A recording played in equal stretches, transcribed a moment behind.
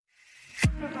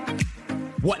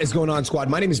What is going on, squad?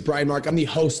 My name is Brian Mark. I'm the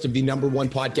host of the #1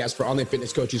 podcast for online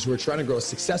fitness coaches who are trying to grow a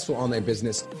successful online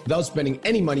business without spending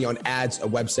any money on ads, a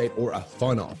website, or a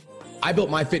funnel. I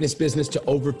built my fitness business to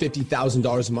over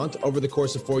 $50,000 a month over the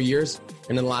course of 4 years.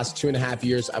 And in the last 2.5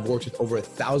 years, I've worked with over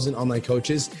 1,000 online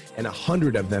coaches and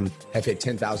 100 of them have hit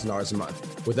 $10,000 a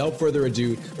month. Without further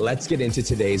ado, let's get into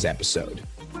today's episode.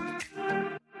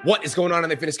 What is going on,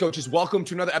 online fitness coaches? Welcome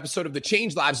to another episode of the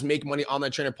Change Lives Make Money Online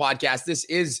Trainer podcast. This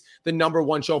is the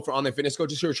 #1 show for online fitness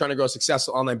coaches who are trying to grow a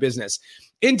successful online business.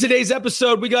 In today's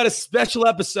episode, we got a special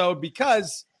episode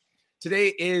because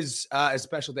today is a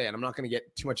special day, and I'm not going to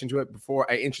get too much into it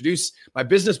before I introduce my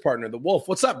business partner, The Wolf.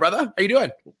 What's up, brother? How you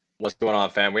doing? What's going on,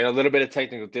 fam? We had a little bit of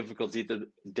technical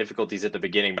difficulties at the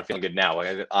beginning, but feeling good now.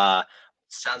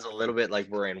 Sounds a little bit like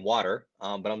we're in water,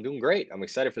 but I'm doing great. I'm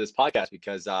excited for this podcast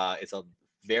because it's a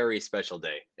very special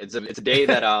day. It's a day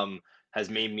that has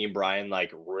made me and Brian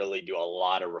like really do a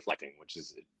lot of reflecting, which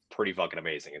is pretty fucking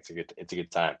amazing. It's a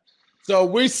good time. So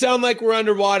we sound like we're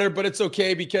underwater, but it's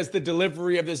okay because the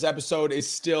delivery of this episode is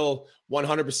still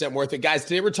 100% worth it. Guys,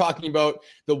 today we're talking about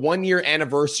the 1-year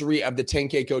anniversary of the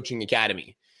 10K Coaching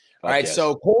Academy. All right. Yes.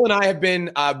 So Cole and I have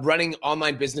been running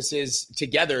online businesses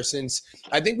together since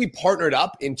I think we partnered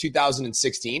up in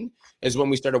 2016 is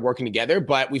when we started working together.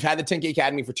 But we've had the 10K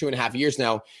Academy for 2.5 years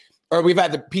now, or we've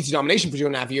had the PT Domination for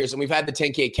 2.5 years, and we've had the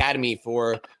 10K Academy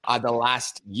for the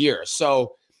last year.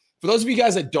 So for those of you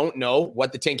guys that don't know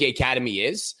what the 10K Academy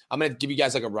is, I'm going to give you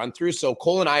guys like a run through. So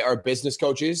Cole and I are business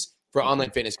coaches for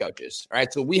online fitness coaches. All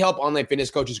right. So we help online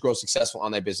fitness coaches grow successful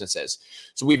online businesses.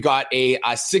 So we've got a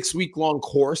 6-week long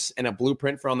course and a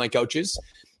blueprint for online coaches.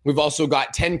 We've also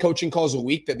got 10 coaching calls a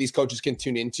week that these coaches can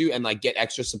tune into and like get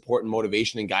extra support and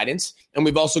motivation and guidance. And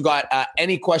we've also got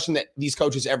any question that these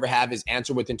coaches ever have is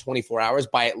answered within 24 hours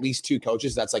by at least 2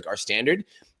 coaches. That's like our standard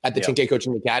at the 10K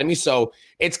Coaching Academy. So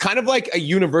it's kind of like a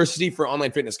university for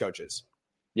online fitness coaches.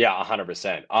 Yeah,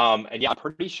 100%. And yeah, I'm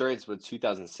pretty sure it's with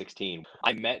 2016.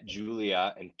 I met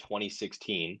Julia in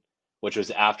 2016, which was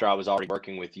after I was already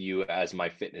working with you as my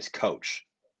fitness coach.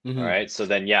 Mm-hmm. All right. So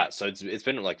then, so it's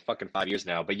been like fucking 5 years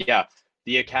now. But yeah,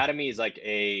 the academy is like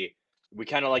we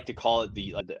kind of like to call it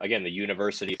the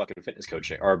university fucking fitness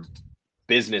coaching or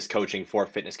business coaching for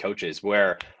fitness coaches,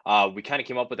 where we kind of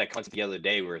came up with that concept the other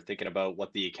day. We were thinking about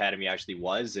what the academy actually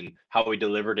was and how we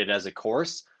delivered it as a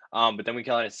course. But then we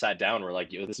kind of sat down. We're like,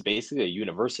 this is basically a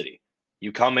university.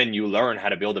 You come in, you learn how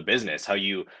to build a business, how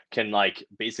you can like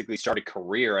basically start a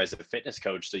career as a fitness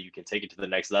coach so you can take it to the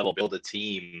next level, build a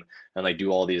team, and like do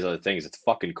all these other things. It's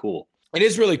fucking cool. It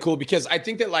is really cool because I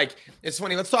think that like, it's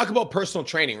funny. Let's talk about personal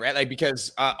training, right? Like,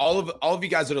 because all of you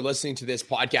guys that are listening to this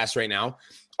podcast right now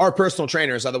are personal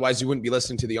trainers. Otherwise you wouldn't be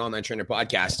listening to the Online Trainer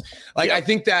podcast. Like, I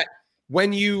think that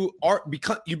when you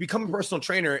become a personal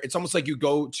trainer, it's almost like you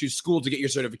go to school to get your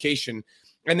certification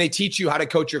and they teach you how to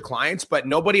coach your clients, but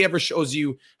nobody ever shows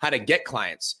you how to get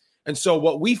clients. And so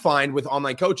what we find with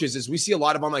online coaches is we see a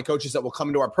lot of online coaches that will come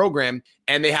into our program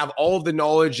and they have all of the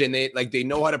knowledge and they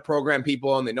know how to program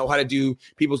people and they know how to do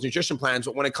people's nutrition plans.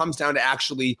 But when it comes down to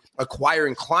actually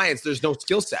acquiring clients, there's no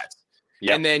skill sets.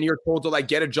 Yep. And then you're told to like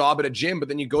get a job at a gym, but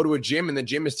then you go to a gym and the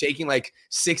gym is taking like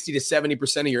 60 to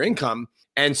 70% of your income.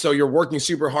 And so you're working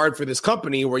super hard for this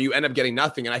company where you end up getting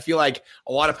nothing. And I feel like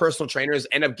a lot of personal trainers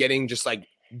end up getting just like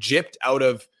gypped out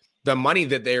of the money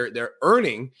that they're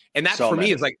earning. And that for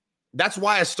me is like, that's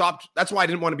why I stopped. That's why I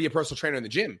didn't want to be a personal trainer in the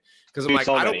gym. Because I'm like,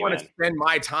 I don't want to spend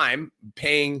my time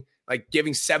paying, like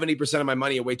giving 70% of my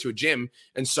money away to a gym.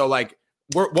 And so like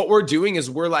what we're doing is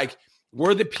we're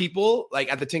the people like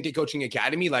at the 10K Coaching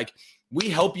Academy, like we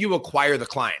help you acquire the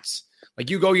clients. Like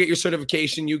you go get your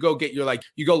certification, you go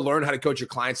learn how to coach your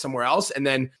clients somewhere else. And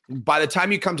then by the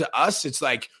time you come to us, it's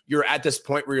like, you're at this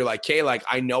point where you're like, hey, like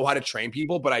I know how to train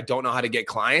people, but I don't know how to get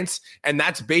clients. And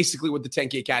that's basically what the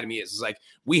 10K Academy is. It's like,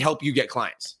 we help you get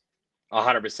clients.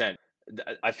 100%.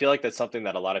 I feel like that's something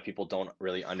that a lot of people don't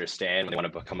really understand when they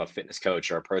want to become a fitness coach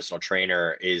or a personal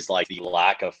trainer is like the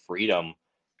lack of freedom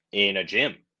in a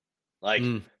gym. Like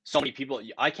so many people,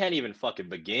 I can't even fucking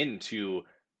begin to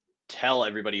tell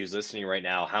everybody who's listening right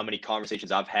now how many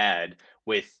conversations I've had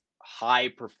with high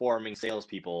performing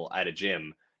salespeople at a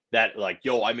gym that like,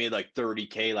 yo, I made like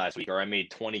 30K last week, or I made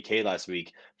 20K last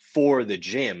week for the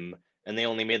gym, and they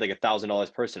only made like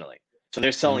 $1,000 personally. So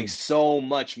they're selling so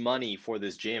much money for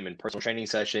this gym and personal training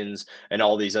sessions and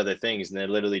all these other things, and they're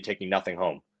literally taking nothing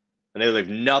home. And they have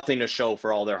nothing to show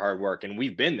for all their hard work. And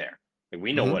we've been there. Like,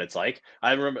 we know what it's like.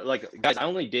 I remember, like, guys, I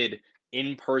only did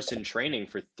in-person training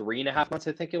for 3.5 months,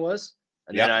 I think it was.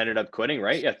 And then I ended up quitting,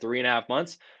 right? Yeah, 3.5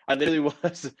 months. I literally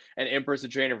was an in-person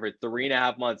trainer for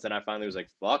 3.5 months. And I finally was like,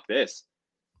 fuck this.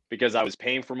 because I was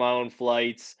paying for my own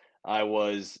flights. I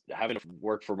was having to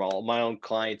work for my own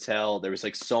clientele. There was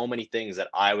like so many things that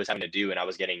I was having to do, and I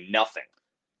was getting nothing,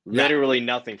 literally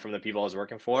nothing from the people I was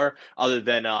working for, other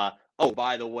than, oh,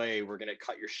 by the way, we're going to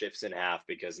cut your shifts in half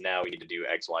because now we need to do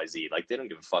X, Y, Z. Like, they don't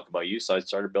give a fuck about you. So I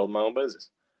started building my own business.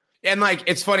 And like,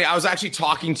 it's funny. I was actually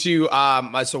talking to,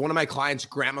 so one of my clients,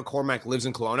 Grant McCormack, lives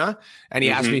in Kelowna, and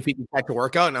he asked me if he could catch a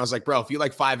workout. And I was like, bro, if you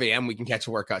like 5 a.m., we can catch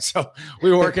a workout. So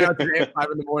we were working out today at 5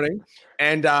 in the morning.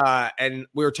 And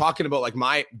we were talking about like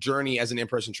my journey as an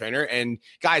in-person trainer. And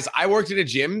guys, I worked at a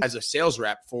gym as a sales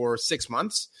rep for 6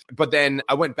 months, but then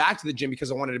I went back to the gym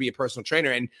because I wanted to be a personal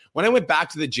trainer. And when I went back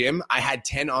to the gym, I had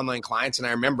 10 online clients. And I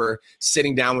remember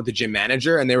sitting down with the gym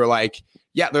manager, and they were like,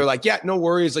 yeah, no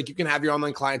worries. Like, you can have your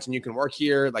online clients and you can work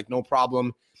here, like, no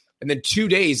problem. And then 2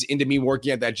 days into me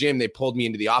working at that gym, they pulled me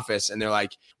into the office and they're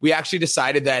like, we actually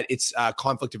decided that it's a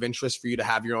conflict of interest for you to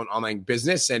have your own online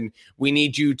business, and we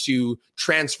need you to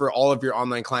transfer all of your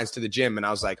online clients to the gym. And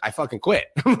I was like, I fucking quit.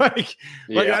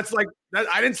 That's like,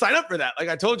 I didn't sign up for that. Like,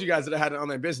 I told you guys that I had an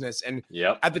online business. And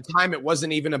at the time, it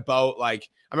wasn't even about like,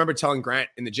 I remember telling Grant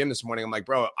in the gym this morning, I'm like,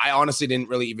 bro, I honestly didn't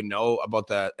really even know about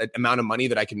the amount of money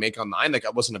that I can make online. Like,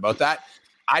 I wasn't about that.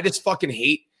 I just fucking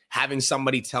hate having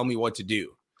somebody tell me what to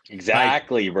do.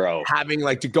 Exactly, like, bro. Having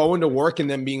like to go into work and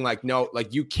then being like, no,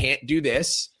 like, you can't do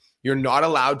this. You're not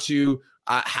allowed to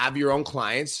have your own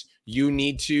clients. You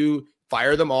need to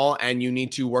fire them all, and you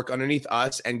need to work underneath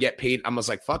us and get paid. I was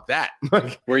like, fuck that.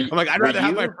 I'm like, I'd rather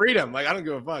have my freedom. Like, I don't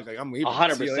give a fuck. Like, I'm leaving.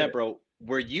 100%, bro.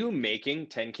 Were you making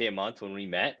 $10K a month when we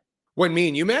met? When me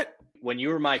and you met? When you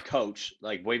were my coach,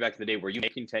 like way back in the day, were you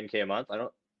making $10K a month? I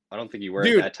don't think you were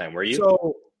at that time. Were you?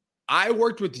 So I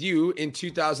worked with you in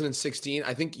 2016.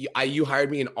 I think you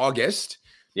hired me in August.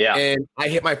 Yeah. And I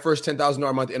hit my first $10,000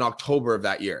 a month in October of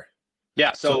that year.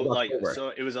 Yeah. So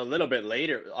it was a little bit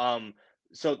later.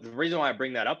 So the reason why I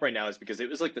bring that up right now is because it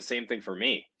was like the same thing for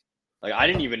me. Like, I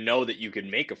didn't even know that you could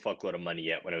make a fuckload of money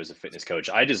yet when I was a fitness coach.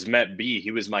 I just met B.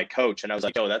 He was my coach, and I was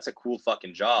like, oh, that's a cool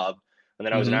fucking job. And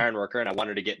then I was an iron worker, and I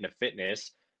wanted to get into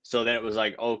fitness. So then it was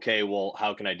like, okay, well,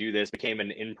 how can I do this? Became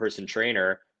an in-person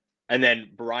trainer. And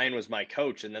then Brian was my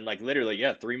coach. And then like literally,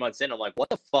 3 months in, I'm like, what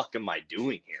the fuck am I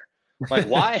doing here? Like,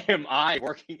 why am I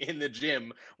working in the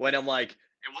gym when I'm like,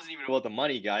 it wasn't even about the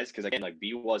money, guys. Because again, like,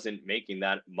 B wasn't making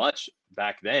that much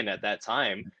back then at that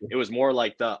time. It was more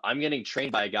like I'm getting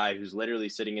trained by a guy who's literally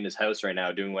sitting in his house right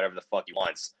now doing whatever the fuck he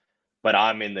wants. But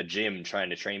I'm in the gym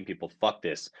trying to train people. Fuck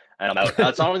this. And I'm out.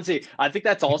 That's honestly, I think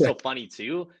that's also funny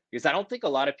too, because I don't think a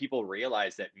lot of people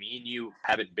realize that me and you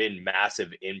haven't been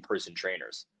massive in-person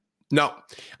trainers. No.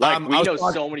 Like, we know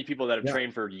so many people that have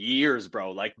trained for years,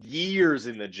 bro, like years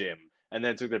in the gym, and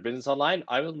then took their business online.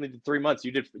 I only did 3 months.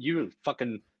 You did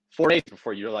fucking 4 days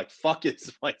before. You're like, fuck it.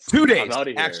 Like, 2 days. I'm out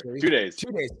of here. Actually. 2 days.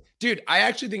 2 days. Dude, I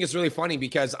actually think it's really funny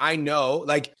because I know,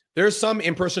 like, there's some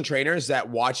in-person trainers that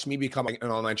watched me become like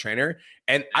an online trainer.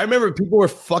 And I remember people were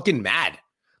fucking mad.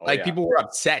 People were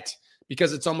upset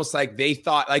because it's almost like they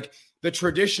thought, like, the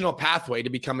traditional pathway to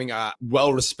becoming a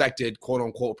well-respected, quote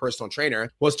unquote, personal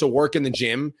trainer was to work in the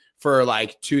gym for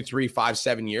like 2, 3, 5,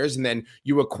 7 years. And then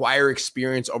you acquire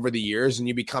experience over the years and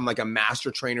you become like a master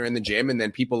trainer in the gym. And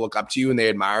then people look up to you and they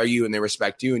admire you and they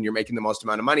respect you and you're making the most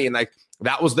amount of money. And like,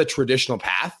 that was the traditional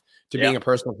path to being a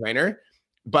personal trainer.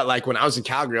 But like, when I was in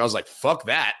Calgary, I was like, fuck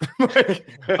that.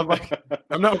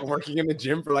 I'm not working in the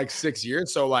gym for like 6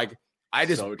 years. So like, I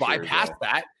just bypassed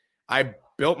that. I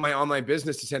built my online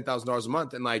business to $10,000 a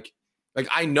month. And like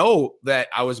I know that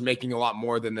I was making a lot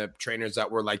more than the trainers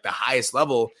that were like the highest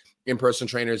level in-person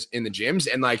trainers in the gyms.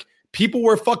 And like, people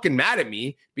were fucking mad at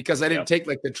me because I didn't take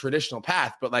like the traditional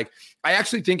path. But like, I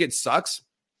actually think it sucks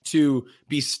to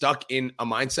be stuck in a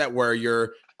mindset where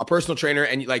you're a personal trainer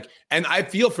and I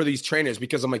feel for these trainers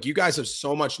because I'm like, you guys have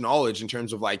so much knowledge in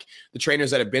terms of like the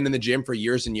trainers that have been in the gym for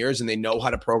years and years, and they know how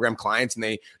to program clients and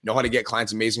they know how to get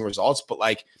clients amazing results. But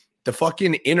like, the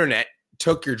fucking internet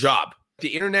took your job. The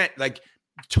internet like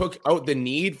took out the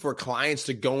need for clients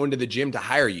to go into the gym to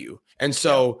hire you. And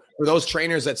so for those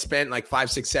trainers that spent like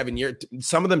 5, 6, 7 years,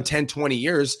 some of them 10, 20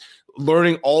 years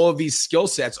learning all of these skill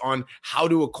sets on how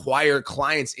to acquire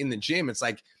clients in the gym, it's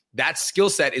like that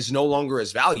skill set is no longer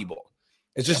as valuable.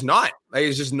 It's just not. Like,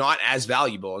 it's just not as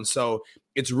valuable. And so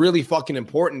it's really fucking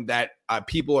important that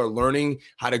people are learning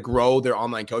how to grow their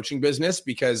online coaching business,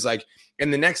 because like in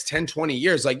the next 10, 20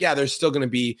 years, like, there's still going to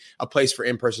be a place for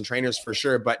in-person trainers for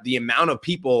sure. But the amount of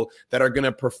people that are going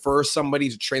to prefer somebody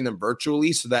to train them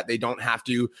virtually so that they don't have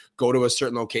to go to a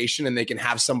certain location and they can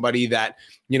have somebody that,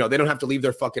 they don't have to leave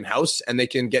their fucking house and they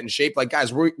can get in shape. Like,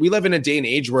 guys, we live in a day and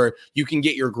age where you can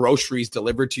get your groceries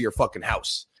delivered to your fucking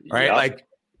house, right? Like,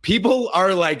 people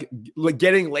are like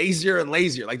getting lazier and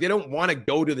lazier. Like they don't want to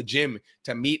go to the gym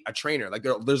to meet a trainer. Like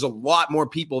there's a lot more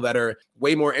people that are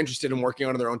way more interested in working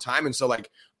on their own time. And so like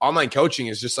online coaching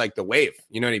is just like the wave.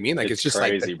 You know what I mean? Like it's just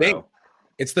crazy, like the thing. bro.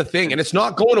 It's the thing. And it's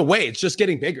not going away. It's just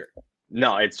getting bigger.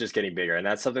 No, it's just getting bigger. And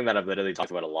that's something that I've literally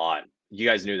talked about a lot. You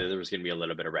guys knew that there was going to be a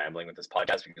little bit of rambling with this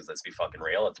podcast because let's be fucking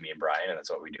real. It's me and Brian, and that's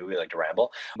what we do. We like to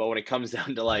ramble. But when it comes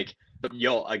down to like,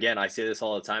 again, I say this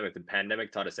all the time. If the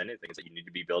pandemic taught us anything, it's that you need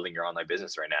to be building your online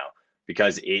business right now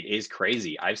because it is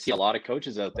crazy. I've seen a lot of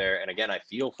coaches out there, and again, I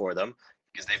feel for them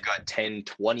because they've got 10,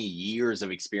 20 years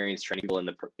of experience training people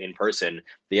in person.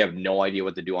 They have no idea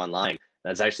what to do online.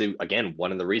 That's actually, again,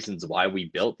 one of the reasons why we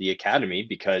built the academy,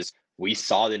 because we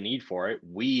saw the need for it.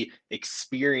 We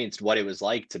experienced what it was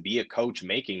like to be a coach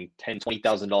making $10,000,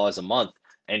 $20,000 a month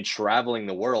and traveling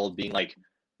the world, being like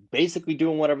basically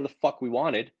doing whatever the fuck we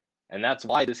wanted. And that's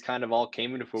why this kind of all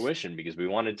came into fruition, because we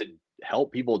wanted to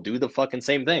help people do the fucking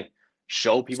same thing,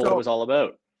 show people what it was all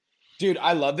about. Dude,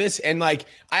 I love this. And like,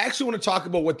 I actually want to talk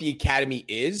about what the academy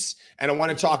is. And I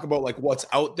want to talk about like what's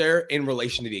out there in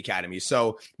relation to the academy.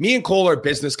 So me and Cole are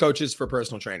business coaches for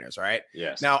personal trainers. All right.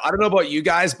 Yes. Now, I don't know about you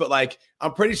guys, but like,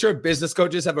 I'm pretty sure business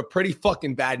coaches have a pretty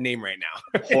fucking bad name right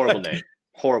now. Horrible name.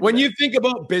 Horrible. When name. you think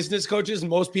about business coaches,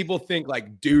 most people think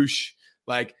like douche,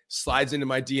 like slides into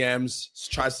my DMs,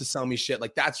 tries to sell me shit.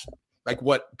 Like that's like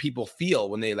what people feel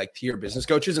when they like hear business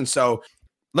coaches. And so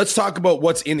let's talk about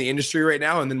what's in the industry right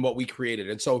now and then what we created.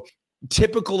 And so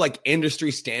typical like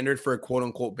industry standard for quote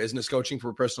unquote business coaching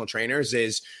for personal trainers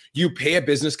is you pay a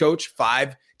business coach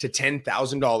 $5,000 to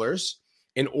 $10,000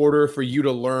 in order for you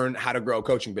to learn how to grow a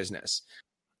coaching business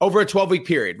over a 12-week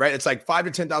period, right? It's like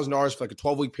 $5,000 to $10,000 for like a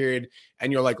 12-week period.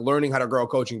 And you're like learning how to grow a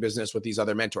coaching business with these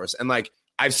other mentors. And like,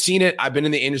 I've seen it. I've been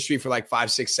in the industry for like 5,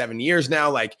 6, 7 years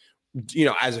now, like, you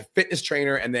know, as a fitness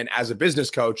trainer and then as a business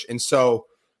coach. And so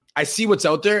I see what's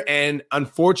out there. And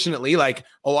unfortunately, like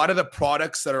a lot of the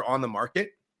products that are on the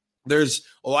market, there's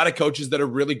a lot of coaches that are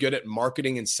really good at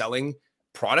marketing and selling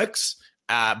products,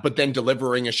 but then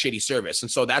delivering a shitty service.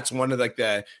 And so that's one of like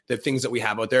the things that we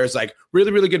have out there is like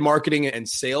really, really good marketing and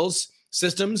sales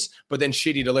systems, but then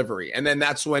shitty delivery. And then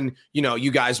that's when, you know,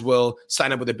 you guys will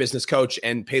sign up with a business coach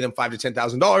and pay them $5,000 to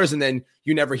 $10,000. And then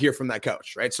you never hear from that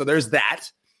coach. Right. So there's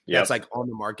that. That's like on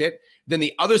the market. Then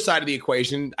the other side of the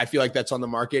equation, I feel like that's on the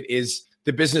market is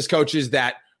the business coaches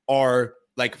that are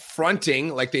like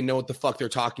fronting, like they know what the fuck they're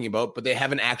talking about, but they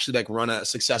haven't actually like run a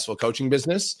successful coaching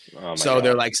business. So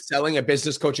they're like selling a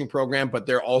business coaching program, but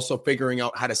they're also figuring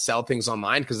out how to sell things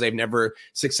online because they've never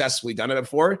successfully done it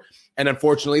before. And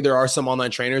unfortunately, there are some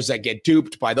online trainers that get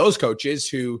duped by those coaches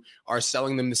who are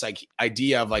selling them this like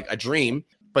idea of like a dream,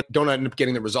 but don't end up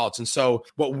getting the results. And so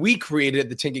what we created at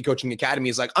the Tinky Coaching Academy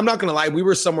is like, I'm not going to lie, we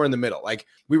were somewhere in the middle. Like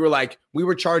we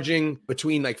were charging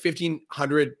between like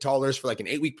 $1,500 for like an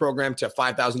 8-week program to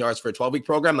 $5,000 for a 12-week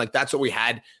program. Like that's what we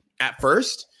had at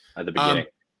first. At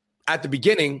the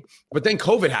beginning, but then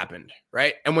COVID happened,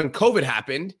 right? And when COVID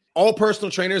happened, all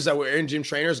personal trainers that were in gym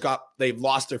trainers they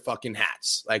lost their fucking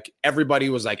hats. Like everybody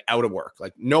was like out of work.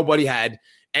 Like nobody had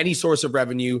any source of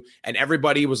revenue. And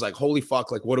everybody was like, holy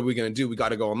fuck, like, what are we going to do? We got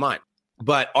to go online.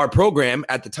 But our program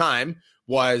at the time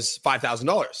was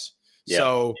 $5,000. Yeah.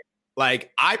 So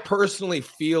like, I personally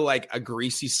feel like a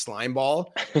greasy slime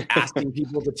ball asking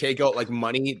people to take out like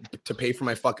money to pay for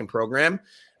my fucking program.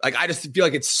 Like, I just feel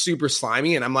like it's super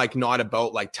slimy, and I'm like not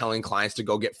about like telling clients to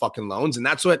go get fucking loans. And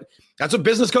that's what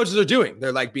business coaches are doing.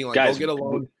 They're like being like, guys, go get a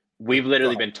loan. We've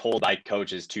literally been told by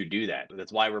coaches to do that.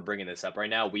 That's why we're bringing this up right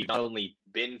now. We've not only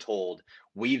been told,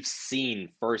 we've seen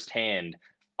firsthand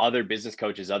other business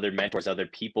coaches, other mentors, other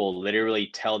people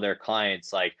literally tell their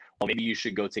clients like, well, maybe you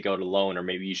should go take out a loan, or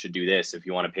maybe you should do this if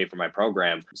you want to pay for my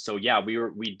program. So yeah,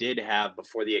 we did have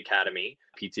before the academy,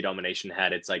 PT Domination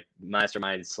had its like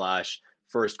mastermind /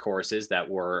 first courses that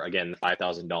were again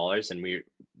 $5,000, and we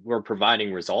were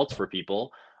providing results for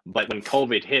people. But when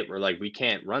COVID hit, we're like, we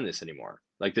can't run this anymore.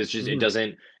 Like this just, it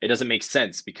doesn't make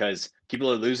sense because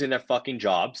people are losing their fucking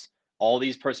jobs. All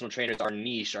these personal trainers, our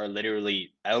niche, are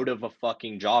literally out of a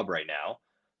fucking job right now.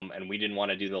 And we didn't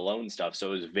want to do the loan stuff. So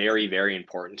it was very, very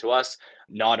important to us,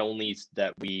 not only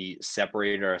that we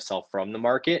separated ourselves from the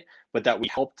market, but that we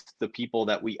helped the people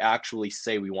that we actually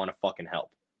say we want to fucking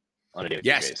help on a daily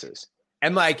basis.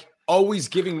 And like always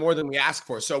giving more than we ask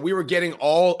for. So we were getting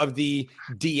all of the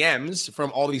DMs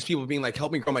from all these people being like,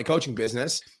 help me grow my coaching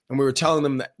business. And we were telling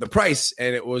them the price.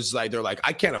 And it was like, they're like,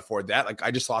 I can't afford that. Like,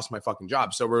 I just lost my fucking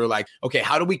job. So we were like, okay,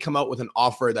 how do we come out with an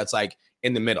offer that's like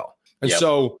in the middle? And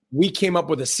so we came up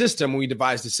with a system. We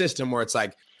devised a system where it's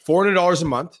like $400 a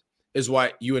month is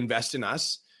what you invest in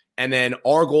us. And then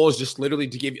our goal is just literally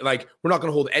to give you, like, we're not going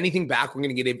to hold anything back. We're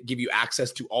going to give you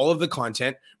access to all of the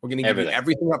content. We're going to give you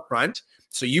everything up front.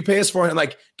 So you pay us for it.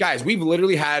 Like, guys, we've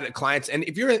literally had clients. And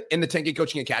if you're in the 10K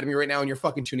Coaching Academy right now and you're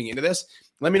fucking tuning into this,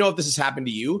 let me know if this has happened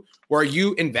to you, where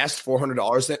you invest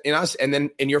 $400 in us. And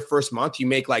then in your first month, you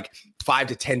make like 5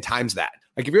 to 10 times that.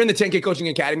 Like, if you're in the 10K Coaching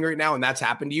Academy right now and that's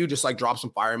happened to you, just like drop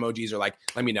some fire emojis or like,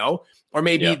 let me know. Or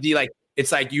maybe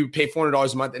it's like you pay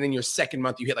 $400 a month and in your second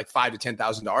month you hit like $5,000 to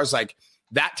 $10,000. Like,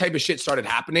 that type of shit started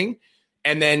happening.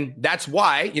 And then that's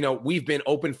why, you know, we've been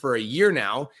open for a year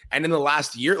now. And in the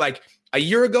last year, like a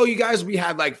year ago, you guys, we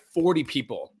had like 40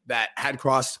 people that had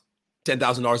crossed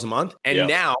 $10,000 a month. And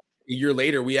now a year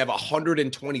later, we have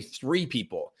 123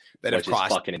 people that have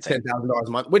crossed $10,000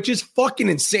 a month, which is fucking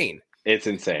insane. It's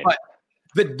insane.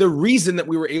 But the reason that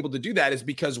we were able to do that is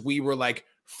because we were like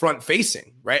front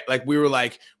facing, right? Like we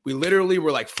literally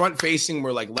were like front facing.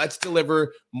 We're like, let's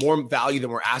deliver more value than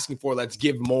we're asking for. Let's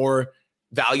give more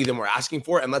value than we're asking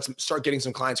for. And let's start getting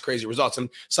some clients crazy results. And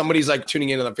somebody's like tuning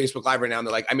in on Facebook Live right now. And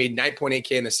they're like, I made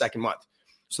 9.8K in the second month.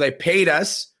 So they paid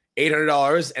us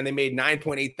 $800 and they made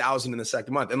 9.8 thousand in the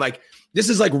second month. And like, this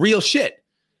is like real shit.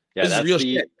 Yeah, this is real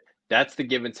shit. That's the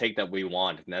give and take that we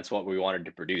want. And that's what we wanted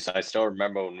to produce. I still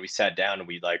remember when we sat down and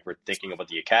we like were thinking about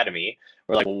the academy,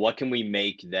 we're like, well, what can we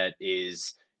make that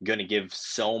is going to give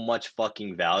so much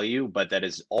fucking value, but that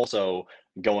is also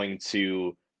going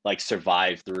to like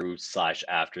survive through /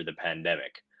 after the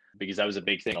pandemic? Because that was a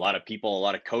big thing. A lot of people, a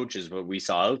lot of coaches, what we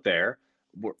saw out there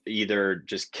were either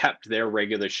just kept their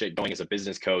regular shit going as a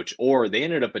business coach, or they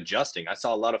ended up adjusting. I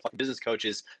saw a lot of fucking business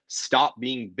coaches stop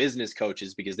being business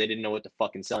coaches because they didn't know what to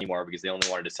fucking sell anymore, because they only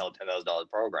wanted to sell a $10,000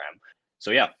 program.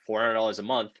 So yeah, $400 a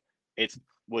month, it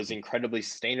was incredibly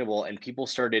sustainable, and people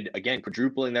started again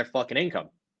quadrupling their fucking income,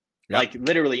 like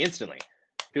literally instantly.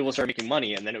 People started making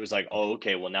money, and then it was like, oh,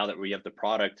 okay, well, now that we have the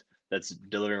product that's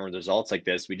delivering results like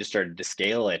this, we just started to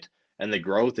scale it, and the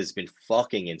growth has been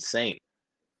fucking insane.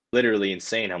 Literally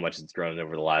insane how much it's grown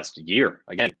over the last year.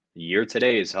 Again, the year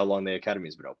today is how long the academy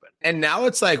has been open. And now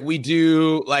it's like we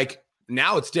do like,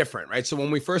 now it's different, right? So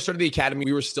when we first started the academy,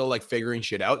 we were still like figuring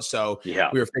shit out. So we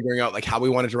were figuring out like how we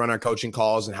wanted to run our coaching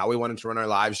calls and how we wanted to run our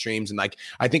live streams. And like,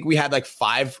 I think we had like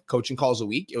 5 coaching calls a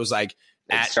week. It was like,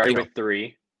 it started with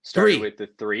 3. Started with the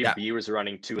 3. Yeah. B was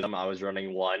running 2 of them. I was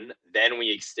running 1. Then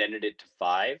we extended it to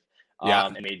 5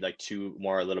 and made like 2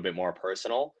 more, a little bit more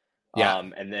personal.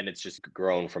 And then it's just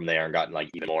grown from there and gotten like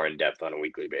even more in depth on a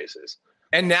weekly basis.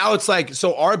 And now it's like,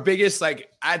 so our biggest,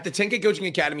 like at the 10K Coaching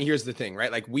Academy, here's the thing,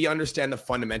 right? Like we understand the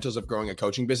fundamentals of growing a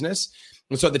coaching business.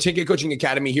 And so the 10K Coaching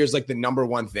Academy, here's like the number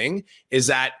one thing is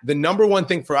that the number one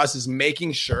thing for us is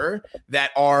making sure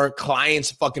that our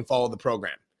clients fucking follow the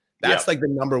program. That's like the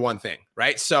number one thing,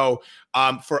 right? So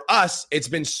for us, it's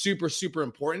been super, super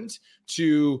important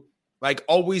to like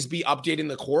always be updating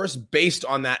the course based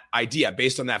on that idea,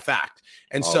 based on that fact.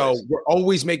 And so we're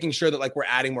always making sure that like we're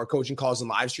adding more coaching calls and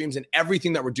live streams, and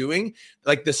everything that we're doing,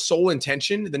 like the sole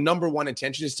intention, the number one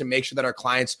intention is to make sure that our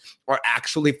clients are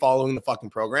actually following the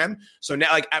fucking program. So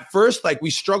now, like at first, like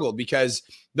we struggled because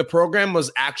the program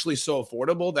was actually so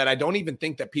affordable that I don't even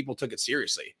think that people took it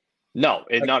seriously. No,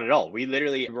 not at all. We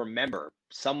literally remember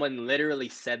someone literally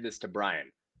said this to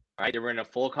Brian, right? They were in a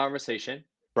full conversation.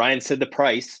 Brian said the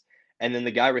price. And then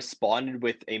the guy responded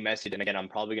with a message. And again, I'm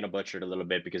probably going to butcher it a little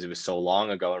bit because it was so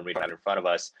long ago and we don't have it in front of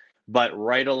us. But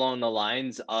right along the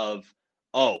lines of,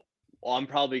 oh, well, I'm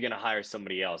probably going to hire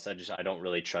somebody else. I don't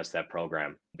really trust that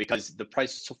program because the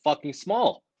price is so fucking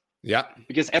small. Yeah.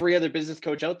 Because every other business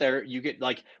coach out there, you get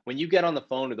like when you get on the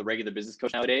phone with a regular business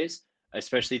coach nowadays,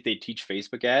 especially if they teach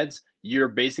Facebook ads, you're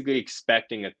basically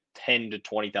expecting a $10,000 to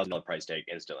 $20,000 price tag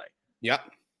instantly. Yeah.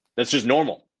 That's just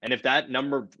normal. And if that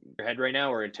number in your head right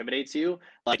now or intimidates you,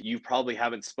 like you probably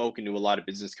haven't spoken to a lot of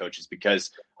business coaches, because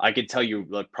I could tell you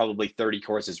like probably 30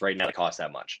 courses right now that cost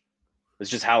that much. It's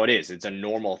just how it is. It's a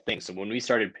normal thing. So when we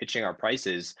started pitching our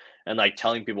prices and like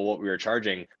telling people what we were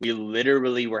charging, we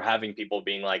literally were having people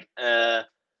being like, it's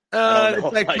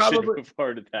like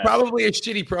probably a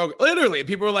shitty program. Literally,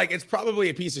 people were like, it's probably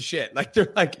a piece of shit. Like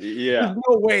they're like, there's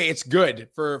no way it's good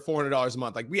for $400 a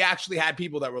month. Like we actually had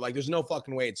people that were like, there's no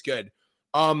fucking way it's good.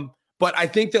 But I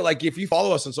think that like if you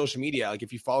follow us on social media, like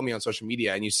if you follow me on social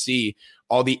media and you see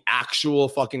all the actual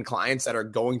fucking clients that are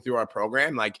going through our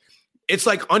program, like it's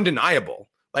like undeniable.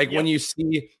 Like when you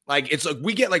see like it's like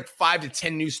we get like 5 to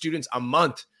 10 new students a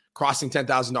month crossing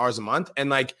 $10,000 a month. And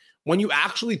like when you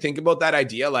actually think about that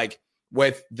idea, like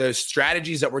with the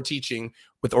strategies that we're teaching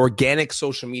with organic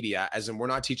social media, as in we're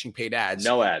not teaching paid ads.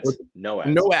 No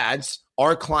ads.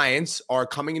 Our clients are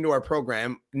coming into our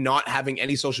program not having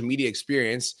any social media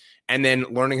experience, and then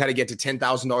learning how to get to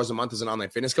 $10,000 a month as an online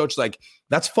fitness coach, like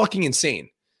that's fucking insane.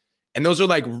 And those are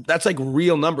like, that's like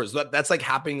real numbers. That's like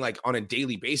happening like on a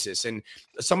daily basis. And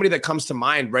somebody that comes to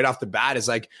mind right off the bat is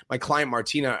like my client,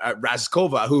 Martina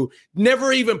Razkova, who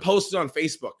never even posted on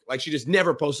Facebook. Like she just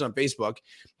never posted on Facebook.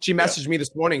 She messaged me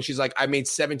this morning. She's like, I made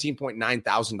 $17.9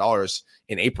 thousand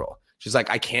in April. She's like,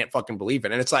 I can't fucking believe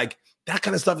it. And it's like, that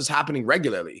kind of stuff is happening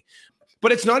regularly.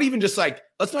 But it's not even just like,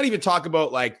 let's not even talk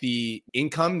about like the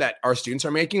income that our students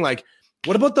are making. Like,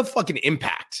 what about the fucking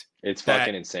impact? It's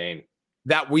fucking insane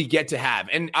that we get to have.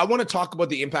 And I want to talk about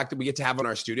the impact that we get to have on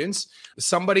our students.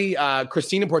 Somebody,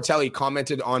 Christina Portelli,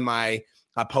 commented on my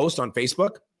post on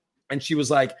Facebook, and she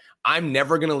was like, I'm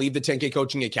never going to leave the 10K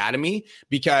Coaching Academy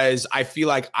because I feel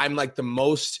like I'm like the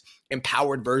most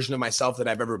empowered version of myself that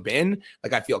I've ever been.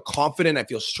 Like, I feel confident. I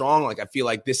feel strong. Like, I feel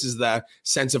like this is the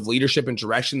sense of leadership and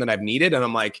direction that I've needed. And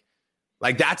I'm like,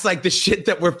 that's like the shit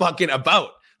that we're fucking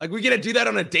about. Like, we get to do that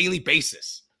on a daily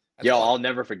basis. Yo, I'll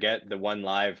never forget the one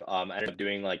live. I ended up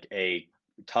doing like a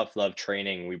tough love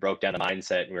training. We broke down the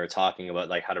mindset and we were talking about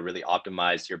like how to really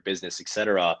optimize your business,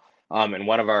 etc. And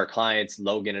one of our clients,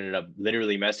 Logan, ended up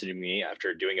literally messaging me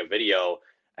after doing a video.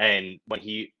 And when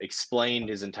he explained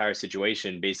his entire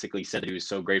situation, basically said that he was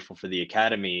so grateful for the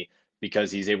academy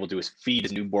because he's able to feed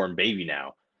his newborn baby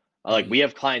now. Like, we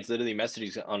have clients literally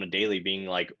messaging on a daily being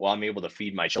like, well, I'm able to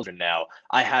feed my children now.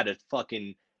 I had a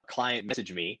fucking client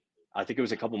message me, I think it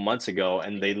was a couple months ago,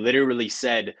 and they literally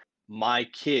said, my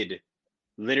kid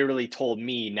literally told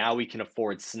me now we can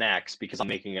afford snacks because I'm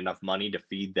making enough money to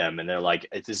feed them. And they're like,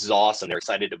 this is awesome. They're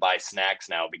excited to buy snacks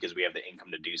now because we have the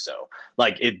income to do so.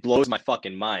 Like, it blows my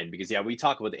fucking mind because, yeah, we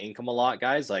talk about the income a lot,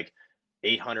 guys. Like,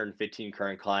 815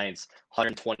 current clients,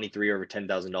 123 over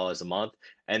 $10,000 a month,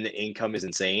 and the income is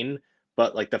insane.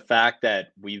 But like the fact that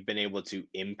we've been able to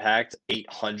impact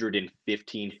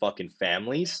 815 fucking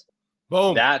families,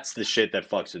 boom, that's the shit that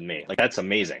fucks with me. Like, that's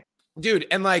amazing. Dude,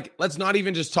 and like, let's not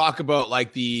even just talk about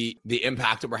like the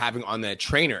impact that we're having on the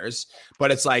trainers,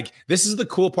 but it's like, this is the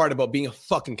cool part about being a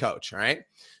fucking coach, right?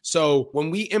 So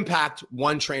when we impact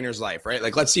one trainer's life, right?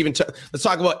 Like, let's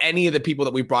talk about any of the people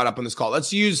that we brought up on this call.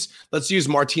 Let's use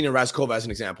Martina Razkova as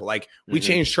an example. Like, we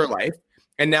changed her life,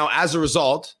 and now as a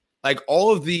result, like,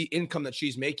 all of the income that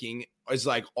she's making is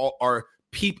like all our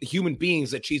human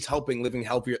beings that she's helping living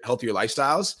healthier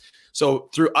lifestyles. So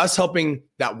through us helping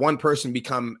that one person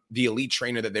become the elite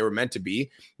trainer that they were meant to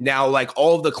be, now like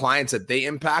all of the clients that they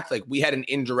impact, like we had an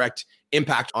indirect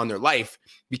impact on their life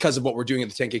because of what we're doing at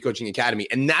the 10K Coaching Academy.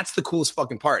 And that's the coolest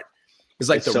fucking part. It's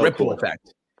like the ripple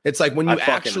effect. It's like when you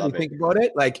actually think about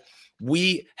it, like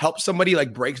we help somebody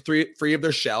like break free of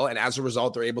their shell. And as a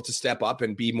result, they're able to step up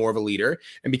and be more of a leader.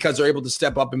 And because they're able to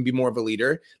step up and be more of a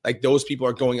leader, like those people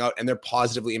are going out and they're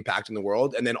positively impacting the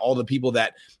world. And then all the people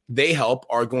that they help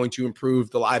are going to improve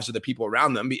the lives of the people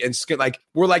around them. And it's like,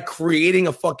 we're like creating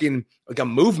a fucking, like a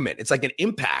movement. It's like an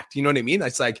impact. You know what I mean?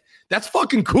 It's like, that's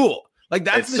fucking cool. Like,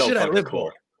 that's the shit I live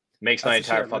for. Makes my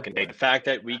entire fucking day. The fact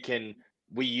that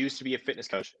we used to be a fitness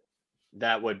coach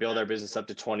that would build our business up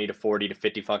to 20 to 40 to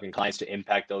 50 fucking clients to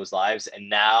impact those lives. And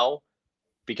now,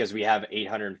 because we have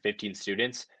 815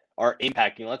 students, are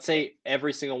impacting, let's say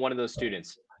every single one of those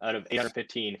students out of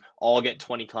 815 all get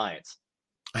 20 clients.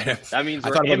 That means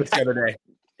I thought about this the other day.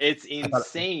 It's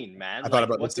insane, man. I thought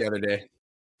about this the other day.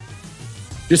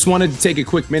 Just wanted to take a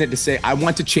quick minute to say, I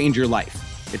want to change your life.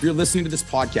 If you're listening to this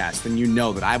podcast, then you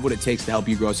know that I have what it takes to help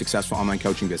you grow a successful online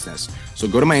coaching business. So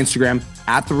go to my Instagram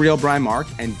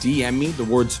 @TheRealBrianMark and DM me the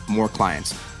words "more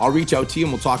clients." I'll reach out to you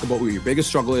and we'll talk about what your biggest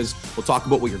struggle is. We'll talk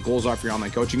about what your goals are for your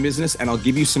online coaching business, and I'll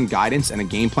give you some guidance and a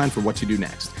game plan for what to do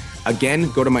next.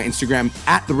 Again, go to my Instagram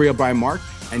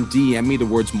 @TheRealBrianMark and DM me the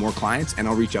words "more clients," and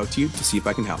I'll reach out to you to see if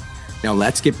I can help. Now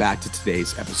let's get back to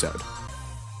today's episode.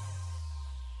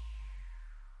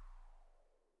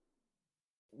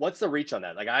 What's the reach on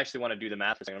that? Like, I actually want to do the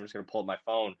math for a second. I'm just going to pull up my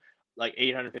phone. Like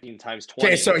 815 times 20.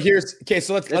 Okay,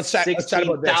 so let's chat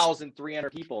about this. 16,300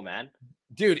 people, man.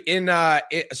 Dude,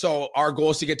 so our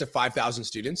goal is to get to 5,000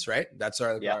 students, right? That's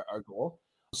our goal.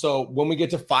 So when we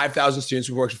get to 5,000 students,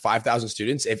 we've worked with 5,000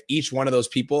 students. If each one of those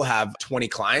people have 20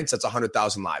 clients, that's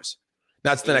 100,000 lives.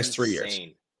 That's the next 3 years.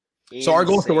 So our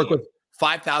goal is to work with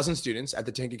 5,000 students at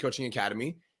the 10K Coaching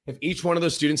Academy. If each one of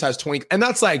those students has 20, and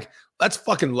that's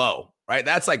fucking low, right?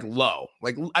 That's like low.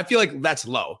 Like, I feel like that's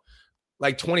low.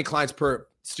 Like 20 clients per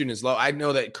student is low. I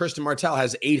know that Kirsten Martell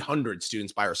has 800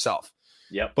 students by herself.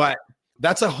 Yep. But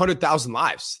that's 100,000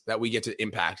 lives that we get to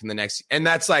impact in the next. And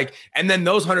that's like, and then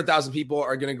those 100,000 people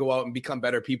are going to go out and become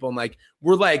better people. And like,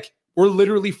 we're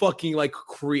literally fucking like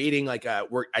creating like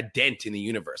we're a dent in the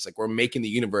universe. Like, we're making the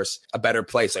universe a better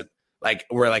place. Like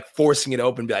we're like forcing it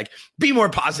open, be like, be more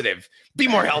positive, be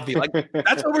more healthy. Like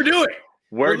that's what we're doing.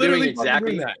 We're doing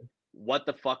exactly that. What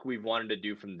the fuck we wanted to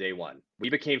do from day one. We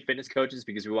became fitness coaches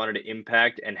because we wanted to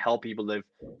impact and help people live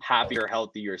happier,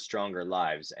 healthier, stronger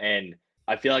lives. And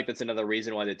I feel like that's another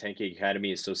reason why the 10K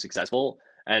Academy is so successful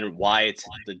and why it's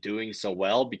doing so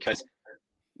well, because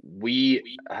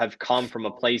we have come from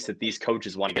a place that these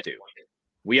coaches want to get to.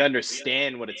 We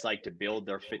understand what it's like to build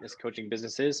their fitness coaching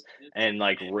businesses and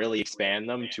like really expand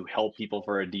them to help people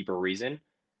for a deeper reason.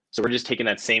 So we're just taking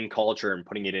that same culture and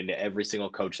putting it into every single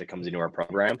coach that comes into our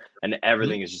program, and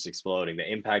everything is just exploding.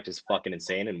 The impact is fucking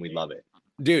insane and we love it.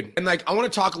 Dude, and like I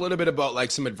want to talk a little bit about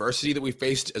like some adversity that we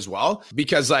faced as well,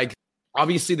 because like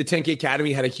obviously the 10K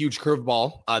Academy had a huge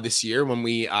curveball this year when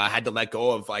we had to let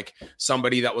go of like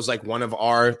somebody that was like one of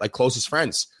our like closest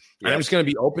friends. Yep. And I'm just going to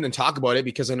be open and talk about it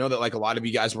because I know that like a lot of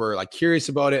you guys were like curious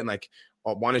about it and like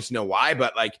wanted to know why.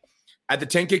 But like at the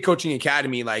 10K Coaching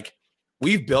Academy, like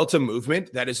we've built a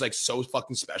movement that is like so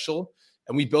fucking special.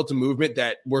 And we built a movement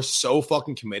that we're so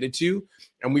fucking committed to.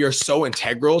 And we are so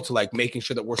integral to like making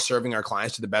sure that we're serving our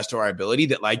clients to the best of our ability,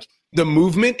 that like the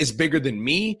movement is bigger than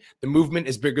me. The movement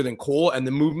is bigger than Cole, and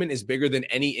the movement is bigger than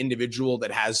any individual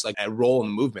that has like a role in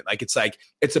the movement. Like it's like,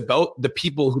 it's about the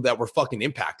people that we're fucking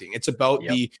impacting. It's about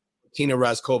the Tina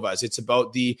Razkovas. It's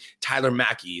about the Tyler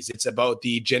Mackeys. It's about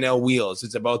the Janelle Wheels.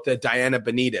 It's about the Diana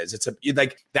Benitas. It's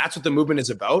like, that's what the movement is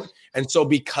about. And so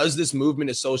because this movement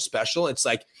is so special, it's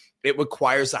like, it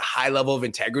requires a high level of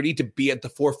integrity to be at the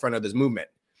forefront of this movement.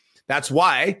 That's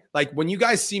why, like, when you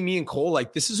guys see me and Cole,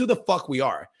 like, this is who the fuck we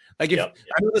are. Like, if I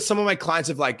know that some of my clients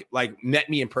have like met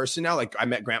me in person now, like I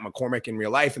met Grant McCormick in real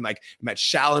life, and like I met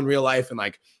Shal in real life, and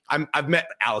like I've met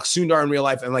Alex Sundar in real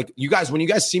life, and like you guys, when you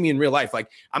guys see me in real life, like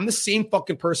I'm the same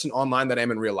fucking person online that I am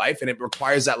in real life, and it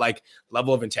requires that like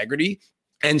level of integrity.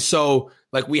 And so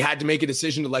like we had to make a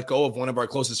decision to let go of one of our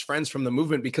closest friends from the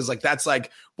movement, because like that's like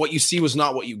what you see was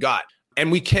not what you got,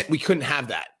 and we couldn't have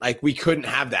that. Like we couldn't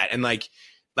have that, and like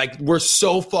we're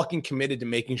so fucking committed to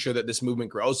making sure that this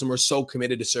movement grows, and we're so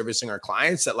committed to servicing our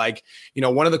clients that like, you know,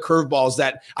 one of the curveballs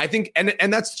that I think, and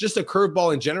that's just a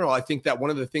curveball in general. I think that one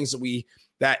of the things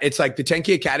that it's like the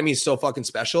 10K Academy is so fucking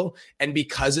special. And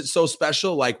because it's so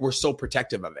special, like we're so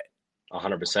protective of it.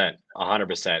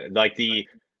 100%. Like the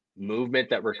movement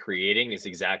that we're creating is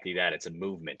exactly that. It's a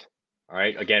movement. All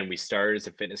right. Again, we started as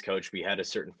a fitness coach. We had a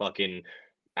certain fucking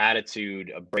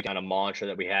attitude, a breakdown, a mantra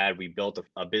that we had. We built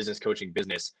a business coaching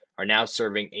business, are now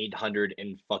serving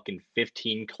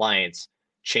 815 clients,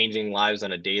 changing lives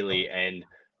on a daily. And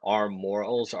our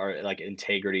morals, our like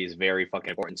integrity is very fucking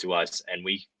important to us. And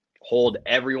we hold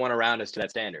everyone around us to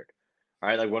that standard. All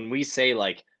right. Like when we say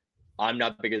like, I'm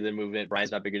not bigger than the movement,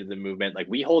 Brian's not bigger than the movement, like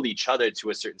we hold each other to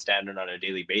a certain standard on a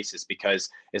daily basis, because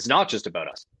it's not just about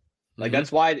us. Like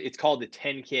that's why it's called the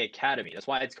 10K Academy. That's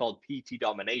why it's called PT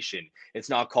Domination. It's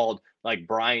not called like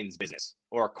Brian's business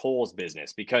or Cole's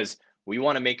business, because we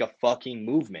want to make a fucking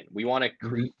movement. We want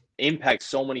to impact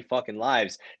so many fucking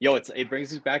lives. Yo, it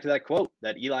brings us back to that quote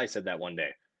that Eli said that one day.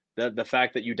 The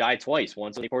fact that you die twice,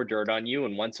 once when they pour dirt on you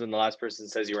and once when the last person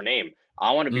says your name.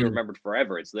 I want to be remembered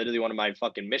forever. It's literally one of my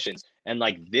fucking missions. And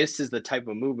like, this is the type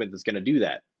of movement that's going to do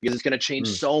that, because it's going to change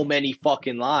so many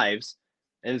fucking lives.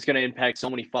 And it's going to impact so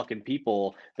many fucking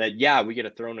people that, we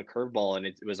get thrown a curveball, and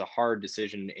it was a hard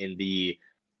decision in the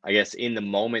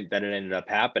moment that it ended up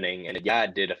happening. And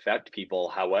it did affect people.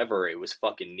 However, it was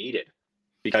fucking needed,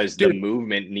 because the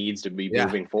movement needs to be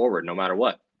moving forward no matter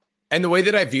what. And the way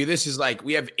that I view this is like,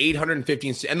 we have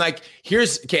 815, and like,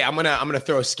 I'm going to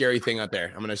throw a scary thing out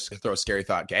there. I'm going to throw a scary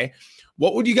thought. Okay.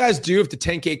 What would you guys do if the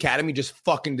 10K Academy just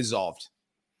fucking dissolved?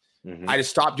 I just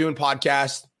stopped doing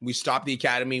podcasts. We stopped the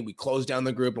academy. We closed down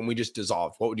the group, and we just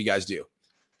dissolved. What would you guys do?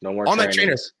 No more online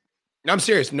trainers. No, I'm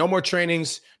serious. No more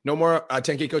trainings. No more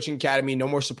 10K Coaching Academy. No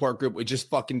more support group. We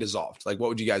just fucking dissolved. Like, what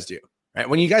would you guys do? Right?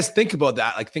 When you guys think about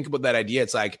that, like think about that idea.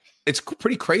 It's like, it's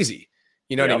pretty crazy.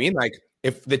 You know what I mean? Like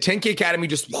if the 10K Academy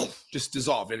just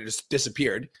dissolved and it just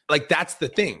disappeared, like that's the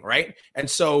thing, right? And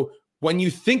so when you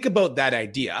think about that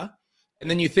idea, and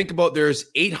then you think about there's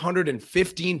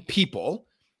 815 people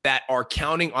that are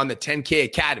counting on the 10K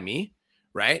Academy,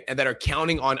 right? And that are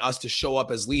counting on us to show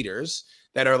up as leaders,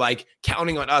 that are like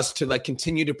counting on us to like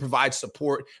continue to provide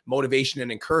support, motivation,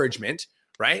 and encouragement,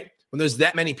 right? When there's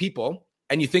that many people,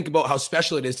 and you think about how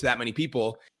special it is to that many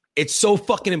people, it's so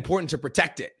fucking important to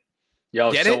protect it. Yo,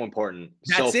 it's so important.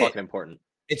 Fucking important.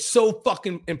 It's so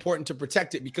fucking important to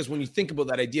protect it, because when you think about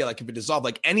that idea, like if it dissolved,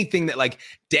 like anything that like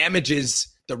damages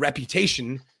the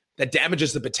reputation, that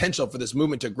damages the potential for this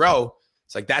movement to grow,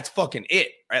 It's like, that's fucking it,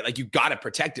 right? Like, you got to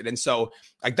protect it. And so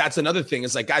like, that's another thing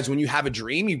is like, guys, when you have a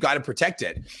dream, you've got to protect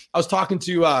it. I was talking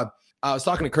to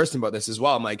Kirsten about this as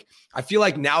well. I'm like, I feel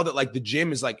like now that like the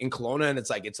gym is like in Kelowna and it's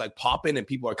like popping and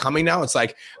people are coming now. It's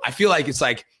like, I feel like it's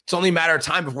only a matter of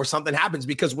time before something happens,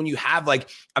 because when you have like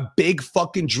a big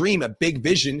fucking dream, a big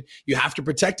vision, you have to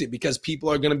protect it, because people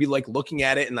are going to be like looking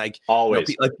at it and like, always,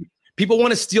 you know, like people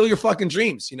want to steal your fucking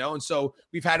dreams, you know? And so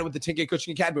we've had it with the 10K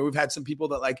Coaching Academy. We've had some people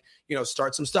that like, you know,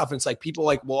 start some stuff, and it's like, people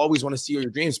like will always want to steal your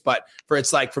dreams. But for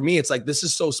me, it's like, this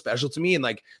is so special to me. And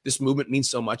like, this movement means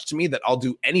so much to me that I'll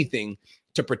do anything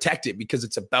to protect it, because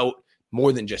it's about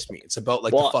more than just me. It's about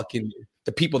like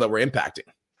the people that we're impacting.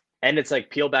 And it's like,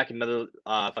 peel back another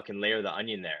fucking layer of the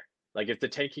onion there. Like, if the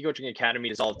 10K Coaching Academy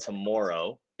dissolved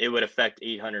tomorrow, it would affect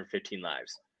 815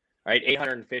 lives. Right?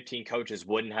 815 coaches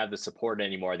wouldn't have the support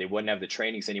anymore. They wouldn't have the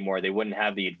trainings anymore. They wouldn't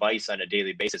have the advice on a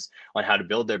daily basis on how to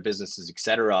build their businesses,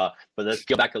 etc. But let's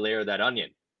peel back a layer of that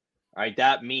onion. All right.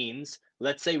 That means,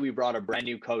 let's say we brought a brand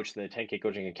new coach to the 10K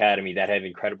Coaching Academy that had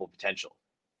incredible potential.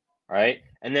 All right.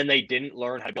 And then they didn't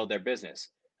learn how to build their business.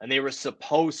 And they were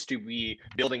supposed to be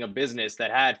building a business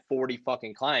that had 40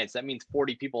 fucking clients. That means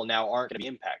 40 people now aren't going to be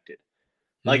impacted.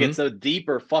 Like, it's a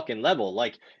deeper fucking level.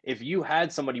 Like, if you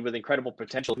had somebody with incredible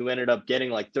potential who ended up getting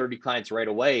like 30 clients right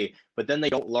away, but then they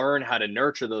don't learn how to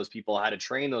nurture those people, how to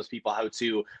train those people, how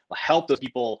to help those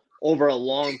people over a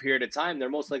long period of time, they're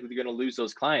most likely going to lose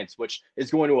those clients, which is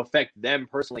going to affect them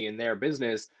personally in their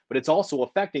business, but it's also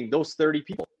affecting those 30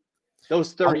 people,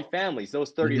 those 30 families, those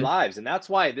 30 lives. And that's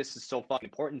why this is so fucking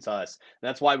important to us. And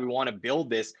that's why we want to build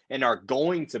this and are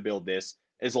going to build this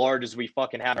as large as we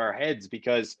fucking have in our heads,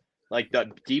 because like,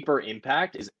 the deeper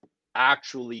impact is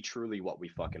actually truly what we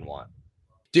fucking want.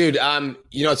 Dude,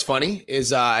 you know what's funny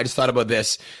is I just thought about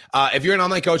this. If you're an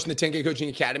online coach in the 10K Coaching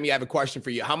Academy, I have a question for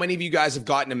you. How many of you guys have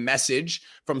gotten a message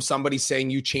from somebody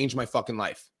saying, you changed my fucking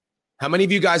life? How many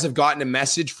of you guys have gotten a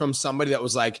message from somebody that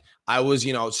was like, I was,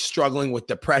 you know, struggling with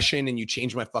depression and you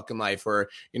changed my fucking life? Or,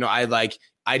 you know,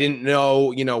 I didn't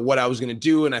know, you know, what I was going to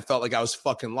do. And I felt like I was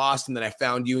fucking lost. And then I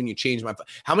found you and you changed my,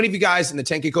 how many of you guys in the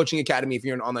 10K Coaching Academy, if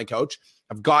you're an online coach,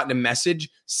 have gotten a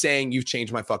message saying you've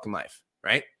changed my fucking life,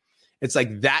 right? It's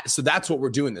like that. So that's what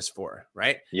we're doing this for,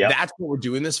 right? Yeah. That's what we're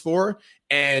doing this for.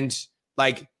 And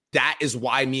like, that is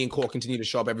why me and Cole continue to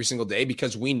show up every single day,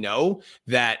 because we know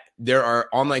that there are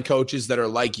online coaches that are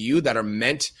like you that are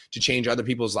meant to change other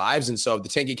people's lives. And so if the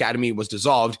 10K Academy was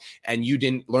dissolved and you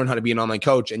didn't learn how to be an online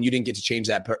coach and you didn't get to change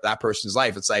that person's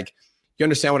life, it's like, you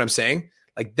understand what I'm saying?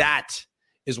 Like, that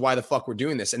is why the fuck we're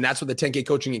doing this. And that's what the 10K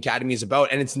Coaching Academy is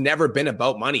about. And it's never been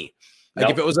about money. Like,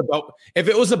 if it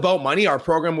was about money, our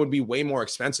program would be way more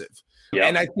expensive. Yep.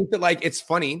 And I think that like, it's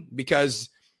funny because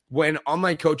when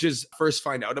online coaches first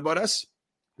find out about us,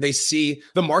 they see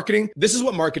the marketing. This is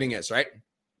what marketing is, right?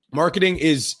 Marketing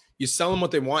is you sell them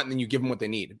what they want and then you give them what they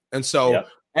need. And so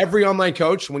every online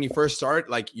coach, when you first start,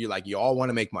 like you all want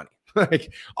to make money.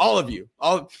 Like all of you,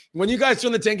 when you guys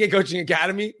joined the 10K Coaching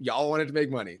Academy, y'all wanted to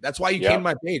make money. That's why you came to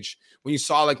my page. When you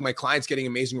saw like my clients getting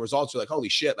amazing results, you're like, holy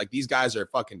shit, like these guys are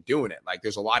fucking doing it. Like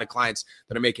there's a lot of clients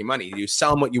that are making money. You sell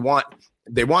them what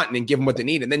they want and then give them what they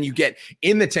need. And then you get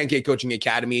in the 10K Coaching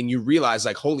Academy and you realize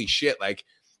like, holy shit, like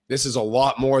this is a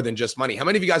lot more than just money. How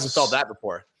many of you guys have felt that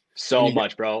before? So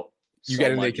much, bro. You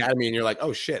get in the academy and you're like,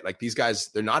 oh shit, like these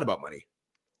guys, they're not about money.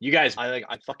 You guys,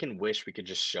 I fucking wish we could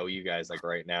just show you guys like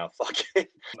right now, fucking,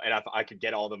 and I could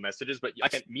get all the messages, but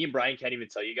me and Brian can't even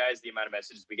tell you guys the amount of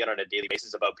messages we get on a daily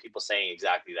basis about people saying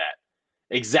exactly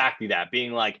that,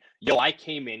 being like, yo, I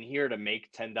came in here to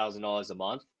make $10,000 a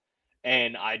month,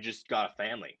 and I just got a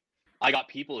family. I got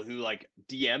people who like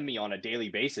DM me on a daily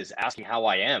basis asking how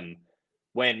I am,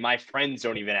 when my friends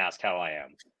don't even ask how I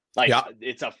am. Like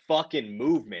it's a fucking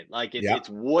movement. Like it's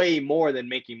way more than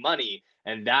making money.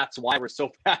 And that's why we're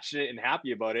so passionate and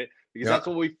happy about it, because that's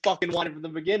what we fucking wanted from the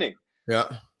beginning. Yeah.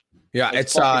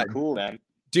 It's cool, man.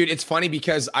 Dude, it's funny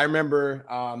because I remember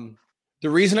the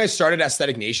reason I started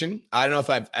Aesthetic Nation, I don't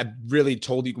know if I've really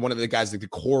told you one of the guys, like the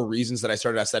core reasons that I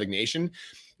started Aesthetic Nation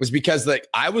was because like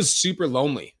I was super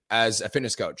lonely as a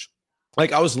fitness coach.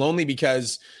 Like I was lonely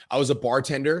because I was a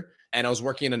bartender and I was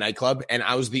working in a nightclub and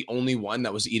I was the only one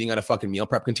that was eating out of fucking meal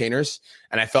prep containers.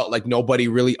 And I felt like nobody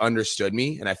really understood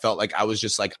me. And I felt like I was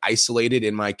just like isolated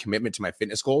in my commitment to my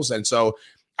fitness goals. And so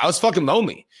I was fucking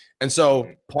lonely. And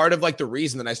so part of like the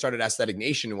reason that I started Aesthetic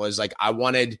Nation was like, I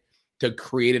wanted to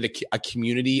create a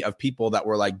community of people that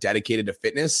were like dedicated to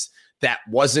fitness. That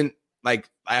wasn't like,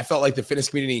 I felt like the fitness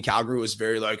community in Calgary was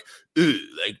very like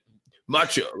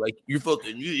macho, like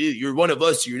you're one of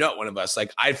us, you're not one of us.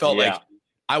 Like I felt like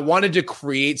I wanted to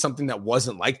create something that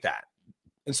wasn't like that.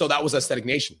 And so that was Aesthetic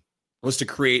Nation. was to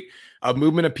create a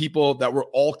movement of people that were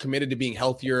all committed to being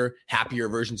healthier, happier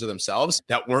versions of themselves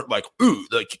that weren't like, ooh,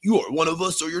 like you are one of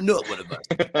us or you're not one of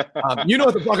us. You know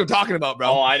what the fuck I'm talking about, bro.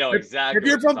 Oh, I know exactly. If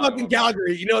you're from fucking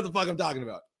Calgary, you know what the fuck I'm talking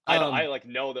about. I like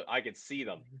know that I can see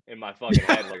them in my fucking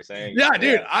head, like saying, yeah,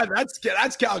 dude,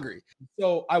 that's Calgary.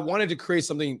 So I wanted to create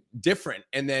something different.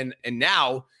 And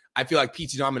now I feel like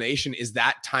PT Domination is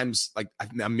that times like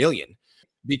a million.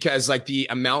 Because like the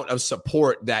amount of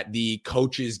support that the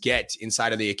coaches get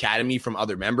inside of the academy from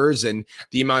other members and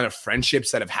the amount of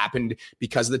friendships that have happened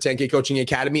because of the 10K Coaching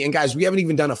Academy. And guys, we haven't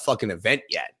even done a fucking event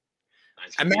yet.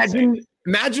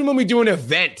 Imagine when we do an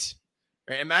event,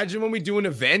 right? Imagine when we do an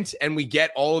event and we get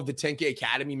all of the 10K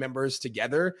Academy members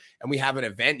together and we have an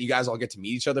event. You guys all get to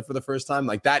meet each other for the first time.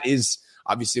 Like that is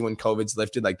obviously when COVID's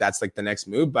lifted, like that's like the next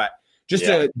move. But just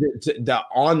the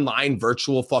online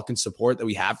virtual fucking support that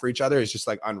we have for each other is just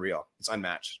like unreal. It's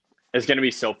unmatched. It's going to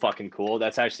be so fucking cool.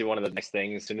 That's actually one of the next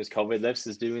things as soon as COVID lifts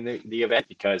is doing the event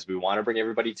because we want to bring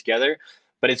everybody together.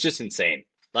 But it's just insane.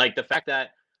 Like the fact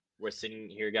that we're sitting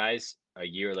here, guys, a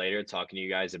year later talking to you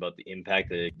guys about the impact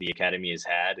that the academy has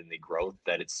had and the growth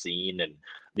that it's seen and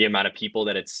the amount of people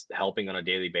that it's helping on a